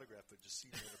gotten an autograph, but just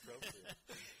seemed inappropriate.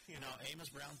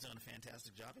 Amos Brown's done a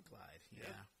fantastic job at Glide.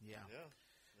 Yeah.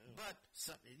 But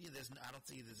I don't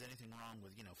think there's anything wrong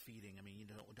with feeding. I mean,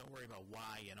 don't worry about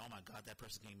why and oh my God, that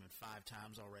person came in 5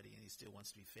 times already and he still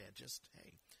wants to be fed. Just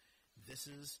hey,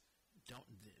 don't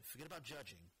forget about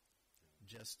judging.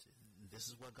 Just this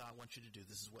is what God wants you to do.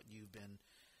 This is what you've been.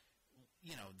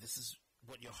 This is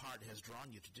what your heart has drawn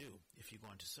you to do. If you're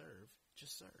going to serve,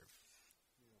 just serve.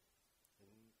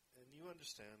 And you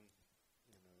understand.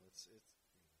 It's.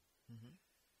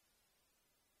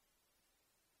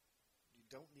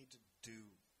 Don't need to do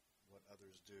what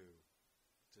others do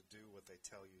to do what they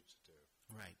tell you to do.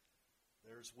 Right.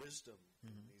 There's wisdom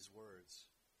in these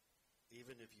words,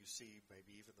 even if you see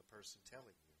maybe even the person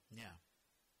telling you. Yeah.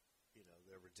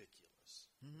 They're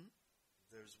ridiculous.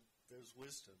 There's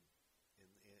wisdom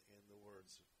in the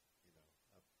words,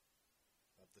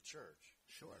 of the church.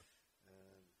 Sure.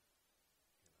 And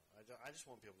I just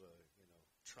want people to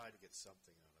try to get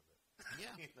something out of it.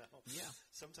 Yeah. Yeah.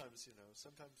 Sometimes you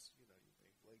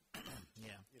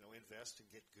invest and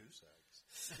get goose eggs.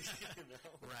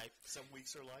 Right. Some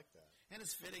weeks are like that. And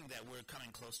it's fitting that we're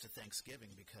coming close to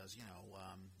Thanksgiving because,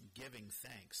 giving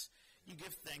thanks. You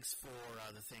give thanks for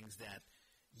the things that,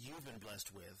 you've been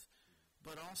blessed with.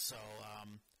 But also,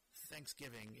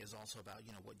 Thanksgiving is also about,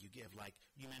 what you give. Like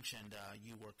you mentioned,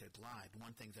 you worked at Glide.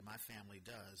 One thing that my family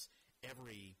does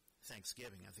every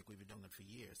Thanksgiving, I think we've been doing it for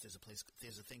years, there's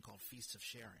a thing called Feasts of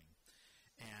Sharing,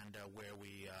 and where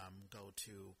we go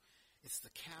to, it's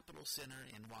the Capitol Center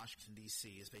in Washington,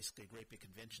 D.C. It's basically a great big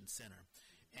convention center,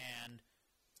 and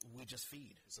we just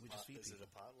feed. Is it a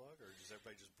potluck, or does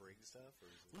everybody just bring stuff? Or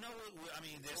is it No,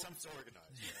 there's some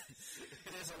organized.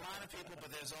 There's a lot of people, but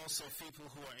there's also people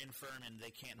who are infirm and they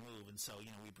can't move, and so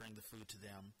we bring the food to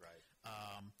them. Right.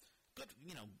 Good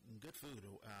food,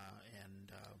 and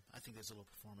I think there's a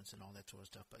little performance and all that sort of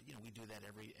stuff. But we do that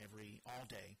every all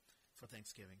day for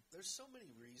Thanksgiving. There's so many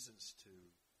reasons to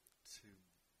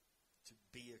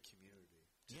be a community,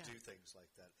 to do things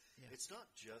like that. Yeah. It's not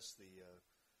just the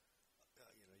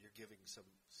you're giving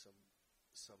something to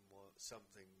someone,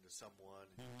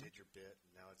 and you did your bit,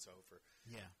 and now it's over.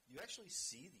 Yeah. You actually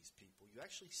see these people. You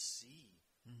actually see,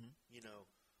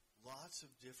 lots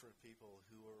of different people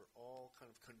who are all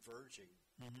kind of converging,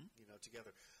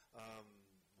 together.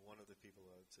 One of the people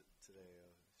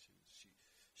today,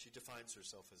 she defines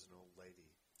herself as an old lady.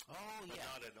 Oh, but yeah.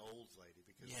 not an old lady,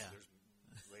 because there's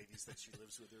ladies that she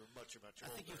lives with who are much, much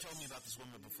older. I think you've told me about this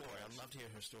woman before. I'd love to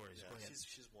hear her stories. Yeah, Go ahead.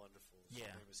 she's wonderful.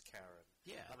 Her name is Karen.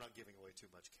 Yeah. I'm not giving away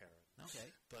too much Karen. Okay.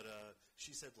 But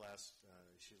she said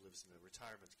she lives in a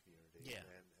retirement community. Yeah.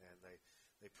 And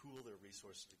they pool their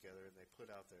resources together, and they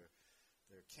put out their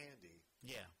candy.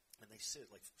 Yeah. And they sit,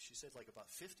 she said,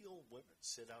 about 50 old women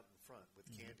sit out in front with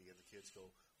candy, and the kids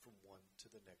go from one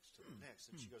to the next to the next.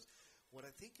 And she goes, what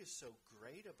I think is so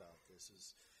great about this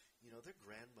is, their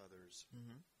grandmothers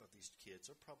of these kids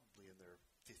are probably in their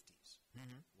 50s,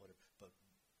 whatever. But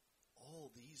all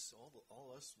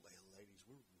us ladies,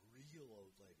 we're real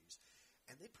old ladies.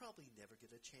 And they probably never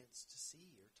get a chance to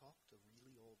see or talk to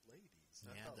really old ladies.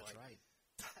 Yeah, that's right.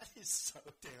 That is so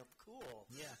damn cool.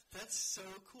 Yeah. That's so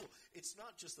cool. It's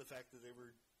not just the fact that they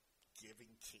were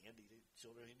giving candy to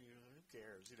children. Who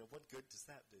cares? What good does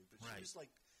that do? But right. she was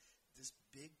like this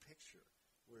big picture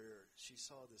where she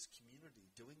saw this community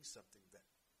doing something that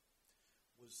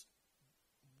was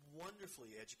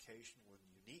wonderfully educational and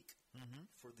unique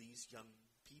for these young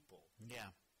people.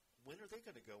 Yeah. When are they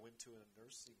going to go into a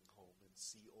nursing home and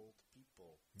see old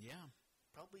people? Yeah.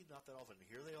 Probably not that often.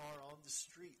 Here they are on the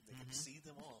street. They can see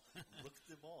them all, look at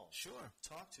them all, sure,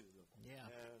 talk to them. Yeah.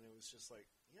 And it was just like,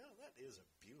 that is a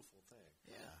beautiful thing.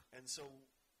 Yeah. And so,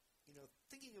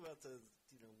 thinking about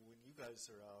when you guys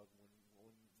are out, when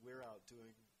we're out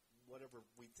doing whatever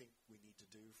we think we need to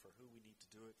do for who we need to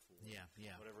do it for.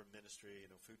 Yeah. Whatever ministry,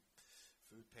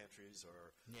 food pantries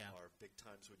or big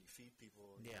times when you feed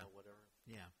people, whatever.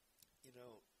 Yeah.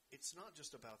 It's not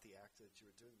just about the act that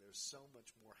you're doing. There's so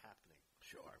much more happening.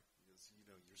 Sure. Because,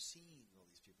 you're seeing all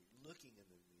these people, you're looking them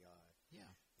in the eye.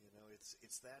 Yeah.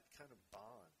 It's that kind of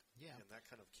bond. Yeah. And that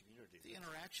kind of community. The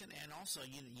interaction, and also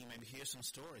you maybe hear some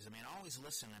stories. I always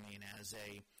listen.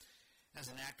 As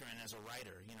an actor and as a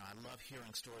writer, I love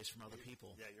hearing stories from other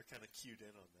people. Yeah, you're kind of cued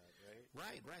in on that,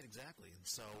 right? Right, exactly. And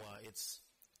so it's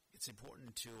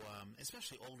important to,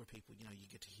 especially older people, you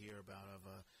get to hear about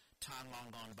a time long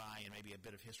gone by and maybe a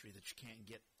bit of history that you can't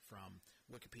get from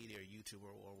Wikipedia or YouTube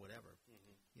or whatever,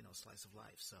 slice of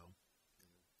life. So,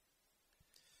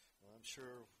 well, I'm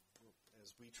sure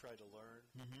as we try to learn,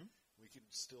 we can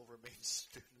still remain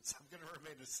students. I'm going to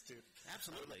remain a student.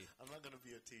 Absolutely. I'm not going to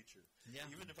be a teacher. Yeah.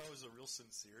 Even if I was a real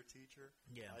sincere teacher,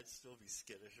 I'd still be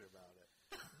skittish about it.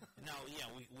 No, yeah,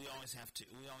 we always have to.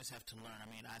 We always have to learn.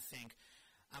 I think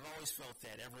I've always felt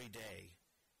that every day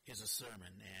is a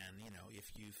sermon, and if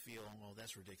you feel, well,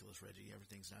 that's ridiculous, Reggie,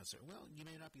 everything's not so. Well, you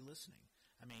may not be listening.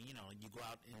 You go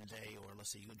out in a day, or let's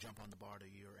say you jump on the BART,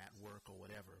 or you're at work, or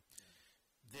whatever.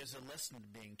 There's a lesson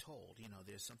being told.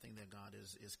 There's something that God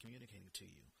is communicating to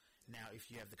you. Now, if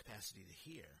you have the capacity to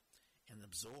hear and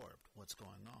absorb what's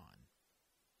going on,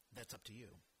 that's up to you.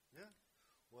 Yeah.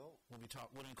 Well, when we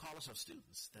call ourselves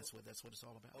students, that's what it's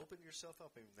all about. Open yourself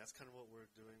up. That's kind of what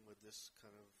we're doing with this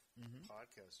kind of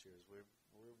podcast here. Is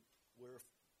we're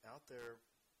out there,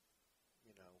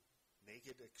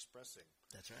 naked expressing.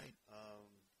 That's right.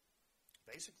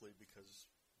 Basically, because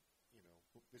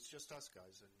it's just us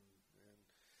guys, and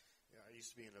I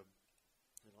used to be in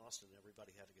Austin.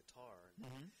 Everybody had a guitar,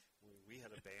 and we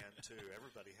had a band too.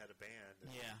 Everybody had a band.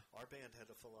 And our band had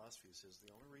a philosophy that says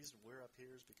the only reason we're up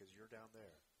here is because you're down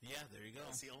there. Yeah, there you go.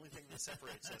 That's the only thing that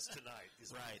separates us tonight.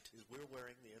 Is we're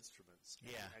wearing the instruments.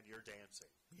 And you're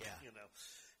dancing. Yeah.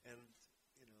 And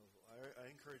I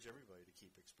encourage everybody to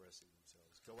keep expressing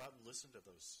themselves. Go out and listen to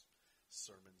those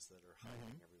sermons that are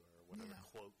hiding everywhere, or whatever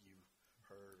quote you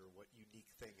heard, or what you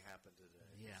unique thing happened today.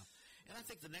 Yeah. And I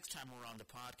think the next time we're on the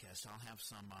podcast, I'll have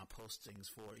some postings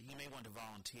for you. You may want to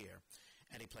volunteer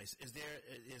at a place. Is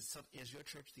your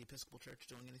church, the Episcopal Church,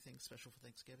 doing anything special for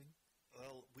Thanksgiving?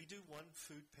 Well, we do one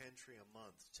food pantry a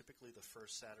month, typically the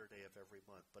first Saturday of every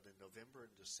month. But in November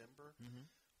and December,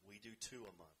 we do 2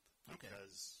 a month. Okay.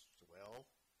 Because, well,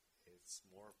 it's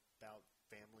more about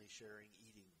family sharing,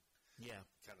 eating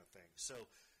kind of thing. So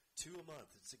 2 a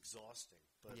month, it's exhausting.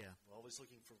 But we're always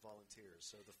looking for volunteers.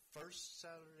 So the first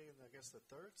Saturday and I guess the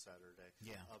third Saturday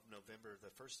of November,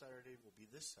 the first Saturday will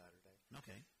be this Saturday.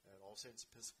 Okay. At All Saints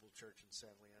Episcopal Church in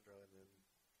San Leandro. And then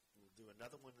we'll do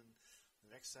another one in the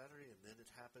next Saturday, and then it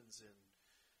happens in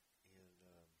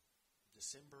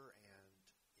December and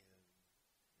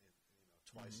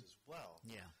twice as well.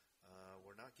 Yeah.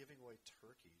 We're not giving away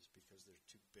turkeys because they're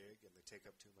too big and they take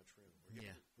up too much room.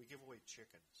 We give away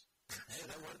chickens. Hey,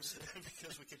 that works.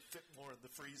 Because we can fit more in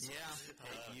the freezer. Yeah.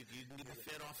 You can get the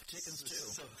fit off of chickens too.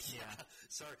 So,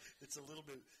 sorry, it's a little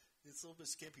bit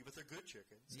skimpy, but they're good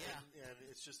chickens. Yeah. And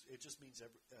it just means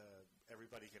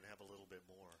everybody can have a little bit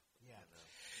more. Yeah. You know?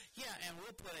 Yeah, and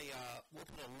we'll put a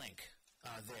link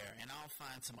there, and I'll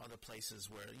find some other places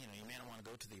where you may not want to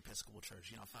go to the Episcopal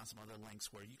Church. Find some other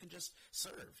links where you can just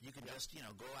serve. You can just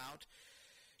go out,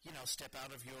 step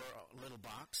out of your little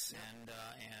box and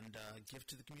give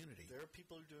to the community. There are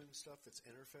people who are doing stuff that's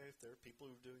interfaith. There are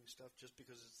people who are doing stuff just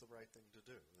because it's the right thing to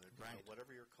do. Right.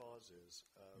 Whatever your cause is,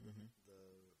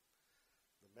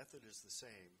 the method is the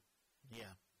same.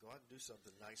 Yeah. Go out and do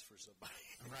something nice for somebody.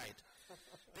 Right.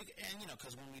 And,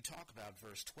 because when we talk about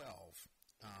verse 12,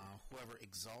 whoever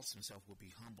exalts himself will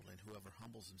be humbled, and whoever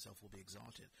humbles himself will be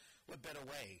exalted. What better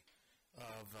way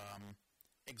of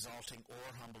exalting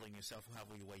or humbling yourself,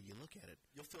 however way you look at it?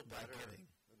 You'll feel better, giving.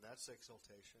 And that's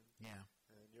exaltation. Yeah.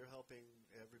 And you're helping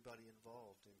everybody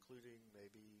involved, including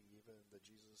maybe even the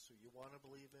Jesus who you want to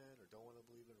believe in or don't want to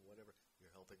believe in or whatever.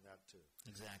 You're helping that too.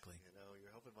 Exactly.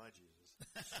 You're helping my Jesus.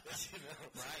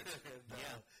 Right.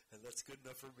 And that's good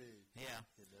enough for me. Yeah.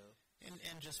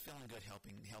 And just feeling good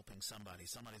helping somebody.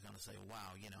 Somebody's going to say,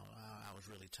 wow, I was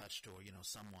really touched, or,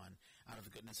 someone out of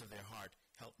the goodness of their heart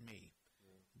helped me.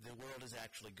 The world is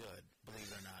actually good, believe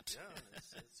it or not.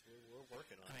 We're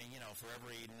working on it. I mean, for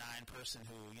every 9 person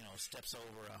who, steps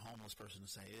over a homeless person and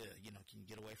say, can you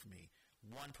get away from me?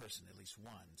 One person, at least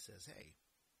one, says, hey,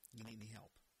 you need any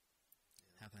help?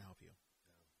 How can I help you?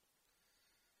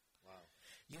 Wow.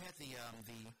 You had the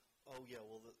Oh, yeah.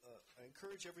 Well, I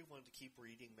encourage everyone to keep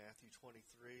reading Matthew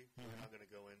 23. We're not going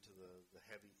to go into the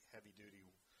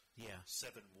heavy-duty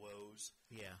 7 woes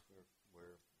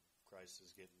where Christ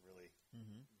is getting really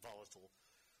volatile.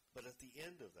 But at the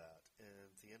end of that,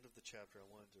 and at the end of the chapter, I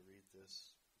wanted to read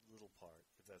this little part,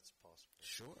 if that's possible.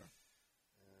 Sure.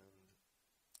 And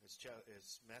it's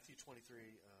Matthew 23,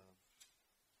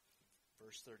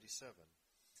 verse 37.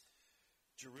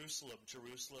 Jerusalem,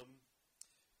 Jerusalem,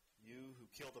 you who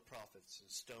kill the prophets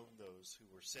and stone those who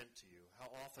were sent to you,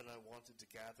 how often I wanted to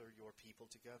gather your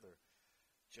people together,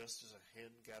 just as a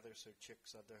hen gathers her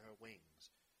chicks under her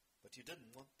wings. But you didn't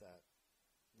want that.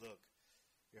 Look,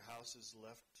 your house is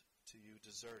left to you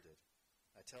deserted.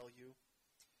 I tell you,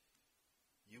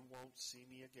 you won't see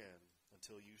me again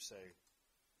until you say,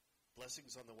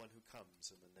 blessings on the one who comes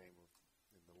in the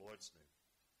Lord's name.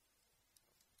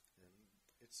 And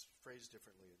it's phrased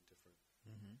differently in different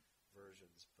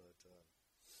versions, but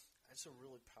it's a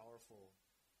really powerful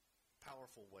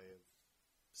way of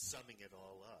summing it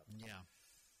all up. Yeah.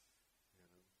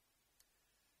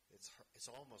 It's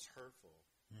almost hurtful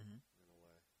in a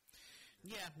way.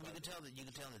 Yeah, you can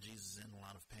tell that Jesus is in a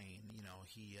lot of pain.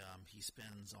 He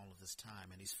spends all of this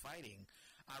time, and he's fighting,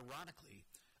 ironically,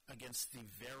 against the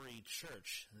very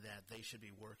church that they should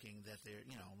be working. That they're,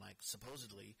 like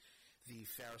supposedly, the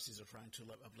Pharisees are trying to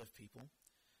uplift people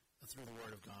through the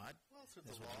Word of God. Well, through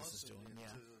the laws, Jesus is doing.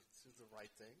 Through the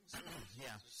right things.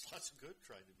 There's lots of good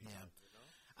trying to be done.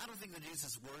 I don't think that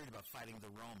Jesus is worried about fighting the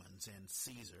Romans and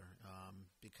Caesar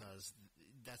because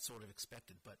that's sort of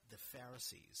expected. But the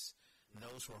Pharisees,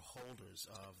 those who are holders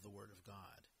of the Word of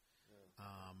God,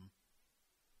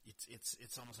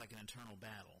 it's almost like an internal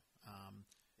battle.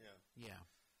 Yeah.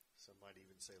 Some might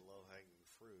even say low-hanging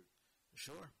fruit.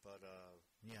 Sure. But I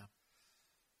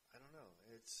don't know.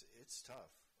 It's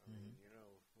tough. I mean,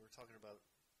 we're talking about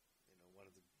one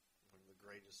of the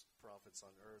greatest prophets on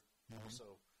earth,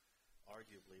 also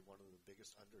arguably one of the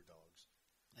biggest underdogs.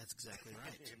 That's exactly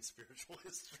right. In spiritual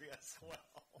history as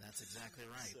well. That's exactly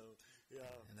right. So, yeah.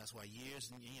 And that's why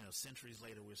years and centuries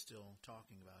later we're still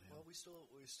talking about him. Well, we still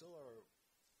are.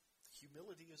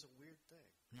 Humility is a weird thing.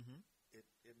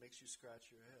 It makes you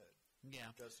scratch your head. Yeah.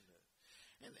 Doesn't it?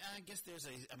 And I guess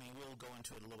we'll go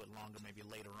into it a little bit longer maybe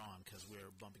later on because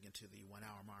we're bumping into the 1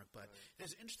 hour mark. But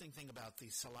there's an interesting thing about the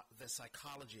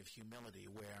psychology of humility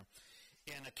where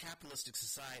in a capitalistic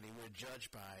society we're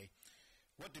judged by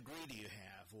what degree do you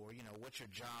have, or, what's your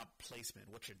job placement,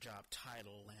 what's your job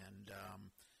title, and,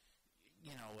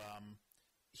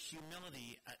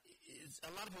 humility,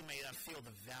 a lot of people may not feel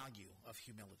the value of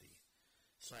humility.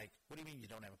 It's like, what do you mean you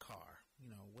don't have a car?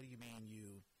 What do you mean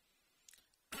you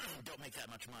don't make that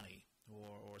much money,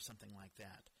 or something like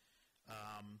that.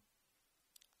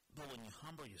 But when you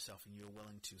humble yourself and you're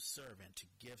willing to serve and to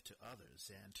give to others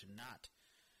and to not,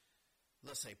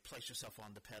 let's say, place yourself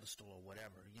on the pedestal or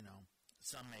whatever,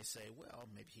 some may say, well,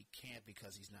 maybe he can't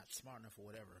because he's not smart enough or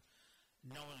whatever.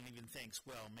 No one even thinks,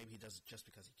 well, maybe he does it just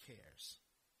because he cares.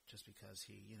 Just because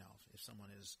he, if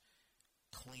someone is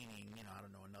cleaning,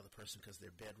 another person because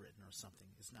they're bedridden or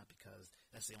something, it's not because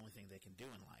that's the only thing they can do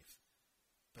in life.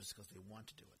 But it's because they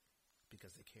want to do it,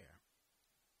 because they care.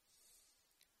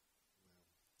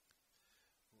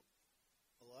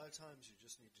 Well, a lot of times you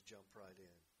just need to jump right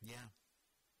in. Yeah.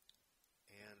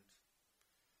 And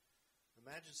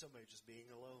imagine somebody just being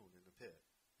alone in the pit.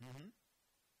 Mm-hmm.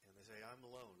 And they say, I'm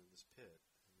alone in this pit.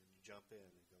 And then you jump in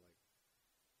and go like,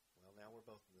 well, now we're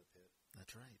both in the pit.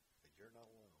 That's right. But you're not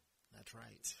alone. That's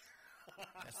right.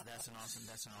 That's an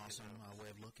awesome way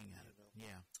of looking at it.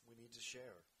 Yeah. We need to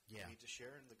share. Yeah. We need to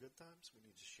share in the good times. We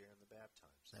need to share in the bad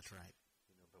times. That's right.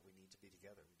 But we need to be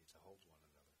together. We need to hold one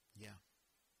another. Yeah.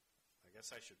 I guess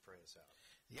I should pray us out.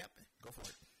 Yep. Go for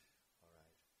it. All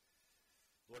right.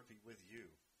 Lord be with you.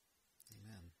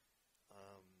 Amen.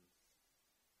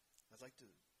 I'd like to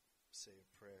say a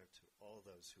prayer to all of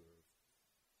those who are,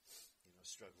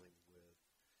 struggling with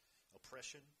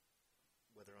oppression,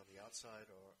 whether on the outside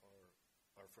or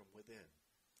from within.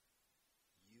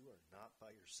 You are not by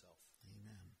yourself.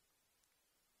 Amen.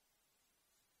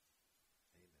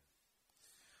 Amen.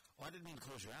 Oh, I didn't mean to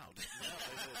close you out. No,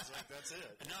 it's like, that's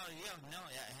it.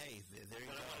 Hey, there you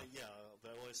go.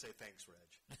 But I want to say thanks, Reg.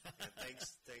 And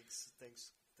thanks,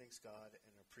 God,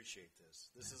 and appreciate this.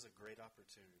 This is a great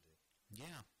opportunity.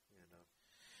 Yeah.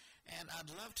 And I'd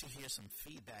love to hear some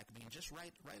feedback. Just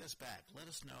write us back. Let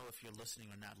us know if you're listening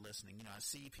or not listening. I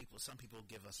see some people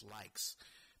give us likes,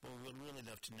 but we would really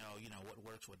love to know, what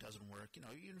works, what doesn't work.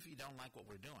 Even if you don't like what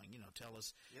we're doing, tell us.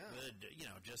 Yeah.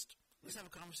 Let's have a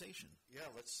conversation. Yeah,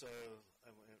 let's,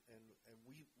 and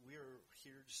we're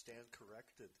here to stand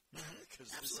corrected.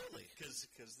 Absolutely.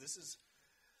 Because this is...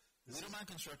 We don't mind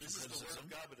constructive criticism. This is the word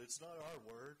of God, but it's not our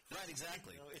word. Right,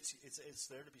 exactly. It's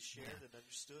there to be shared and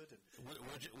understood. And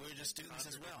we're just students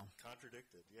as well.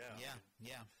 Contradicted, yeah.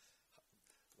 Yeah.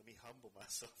 Let me humble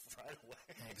myself right away.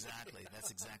 Exactly.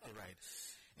 That's exactly right.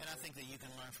 And I think that you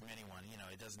can learn from anyone.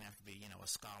 It doesn't have to be, a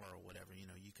scholar or whatever.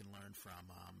 You can learn from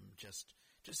just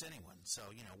anyone. So,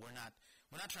 we're not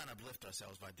trying to uplift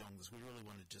ourselves by doing this. We really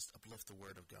want to just uplift the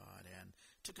Word of God and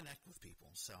to connect with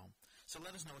people. So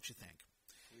let us know what you think.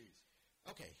 Please.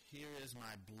 Okay, here is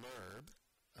my blurb.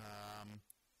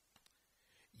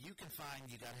 You can find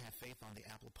You Gotta Have Faith on the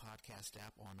Apple Podcast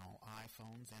app on all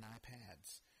iPhones and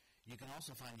iPads. You can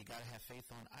also find You Gotta Have Faith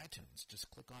on iTunes.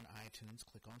 Just click on iTunes,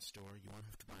 click on Store. You won't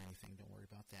have to buy anything. Don't worry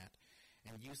about that.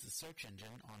 And use the search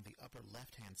engine on the upper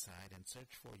left-hand side and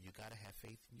search for You Gotta Have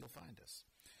Faith, and you'll find us.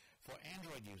 For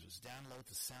Android users, download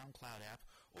the SoundCloud app,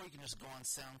 or you can just go on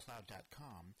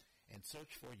SoundCloud.com and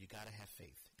search for You Gotta Have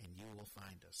Faith, and you will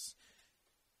find us.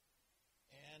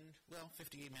 And,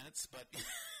 58 minutes, but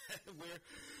we're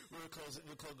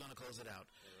going to close it out.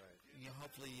 All right.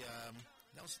 Hopefully,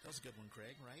 that was a good one,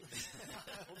 Craig, right?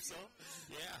 I hope so.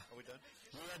 Yeah. Are we done?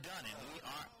 We are done, and we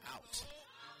are out.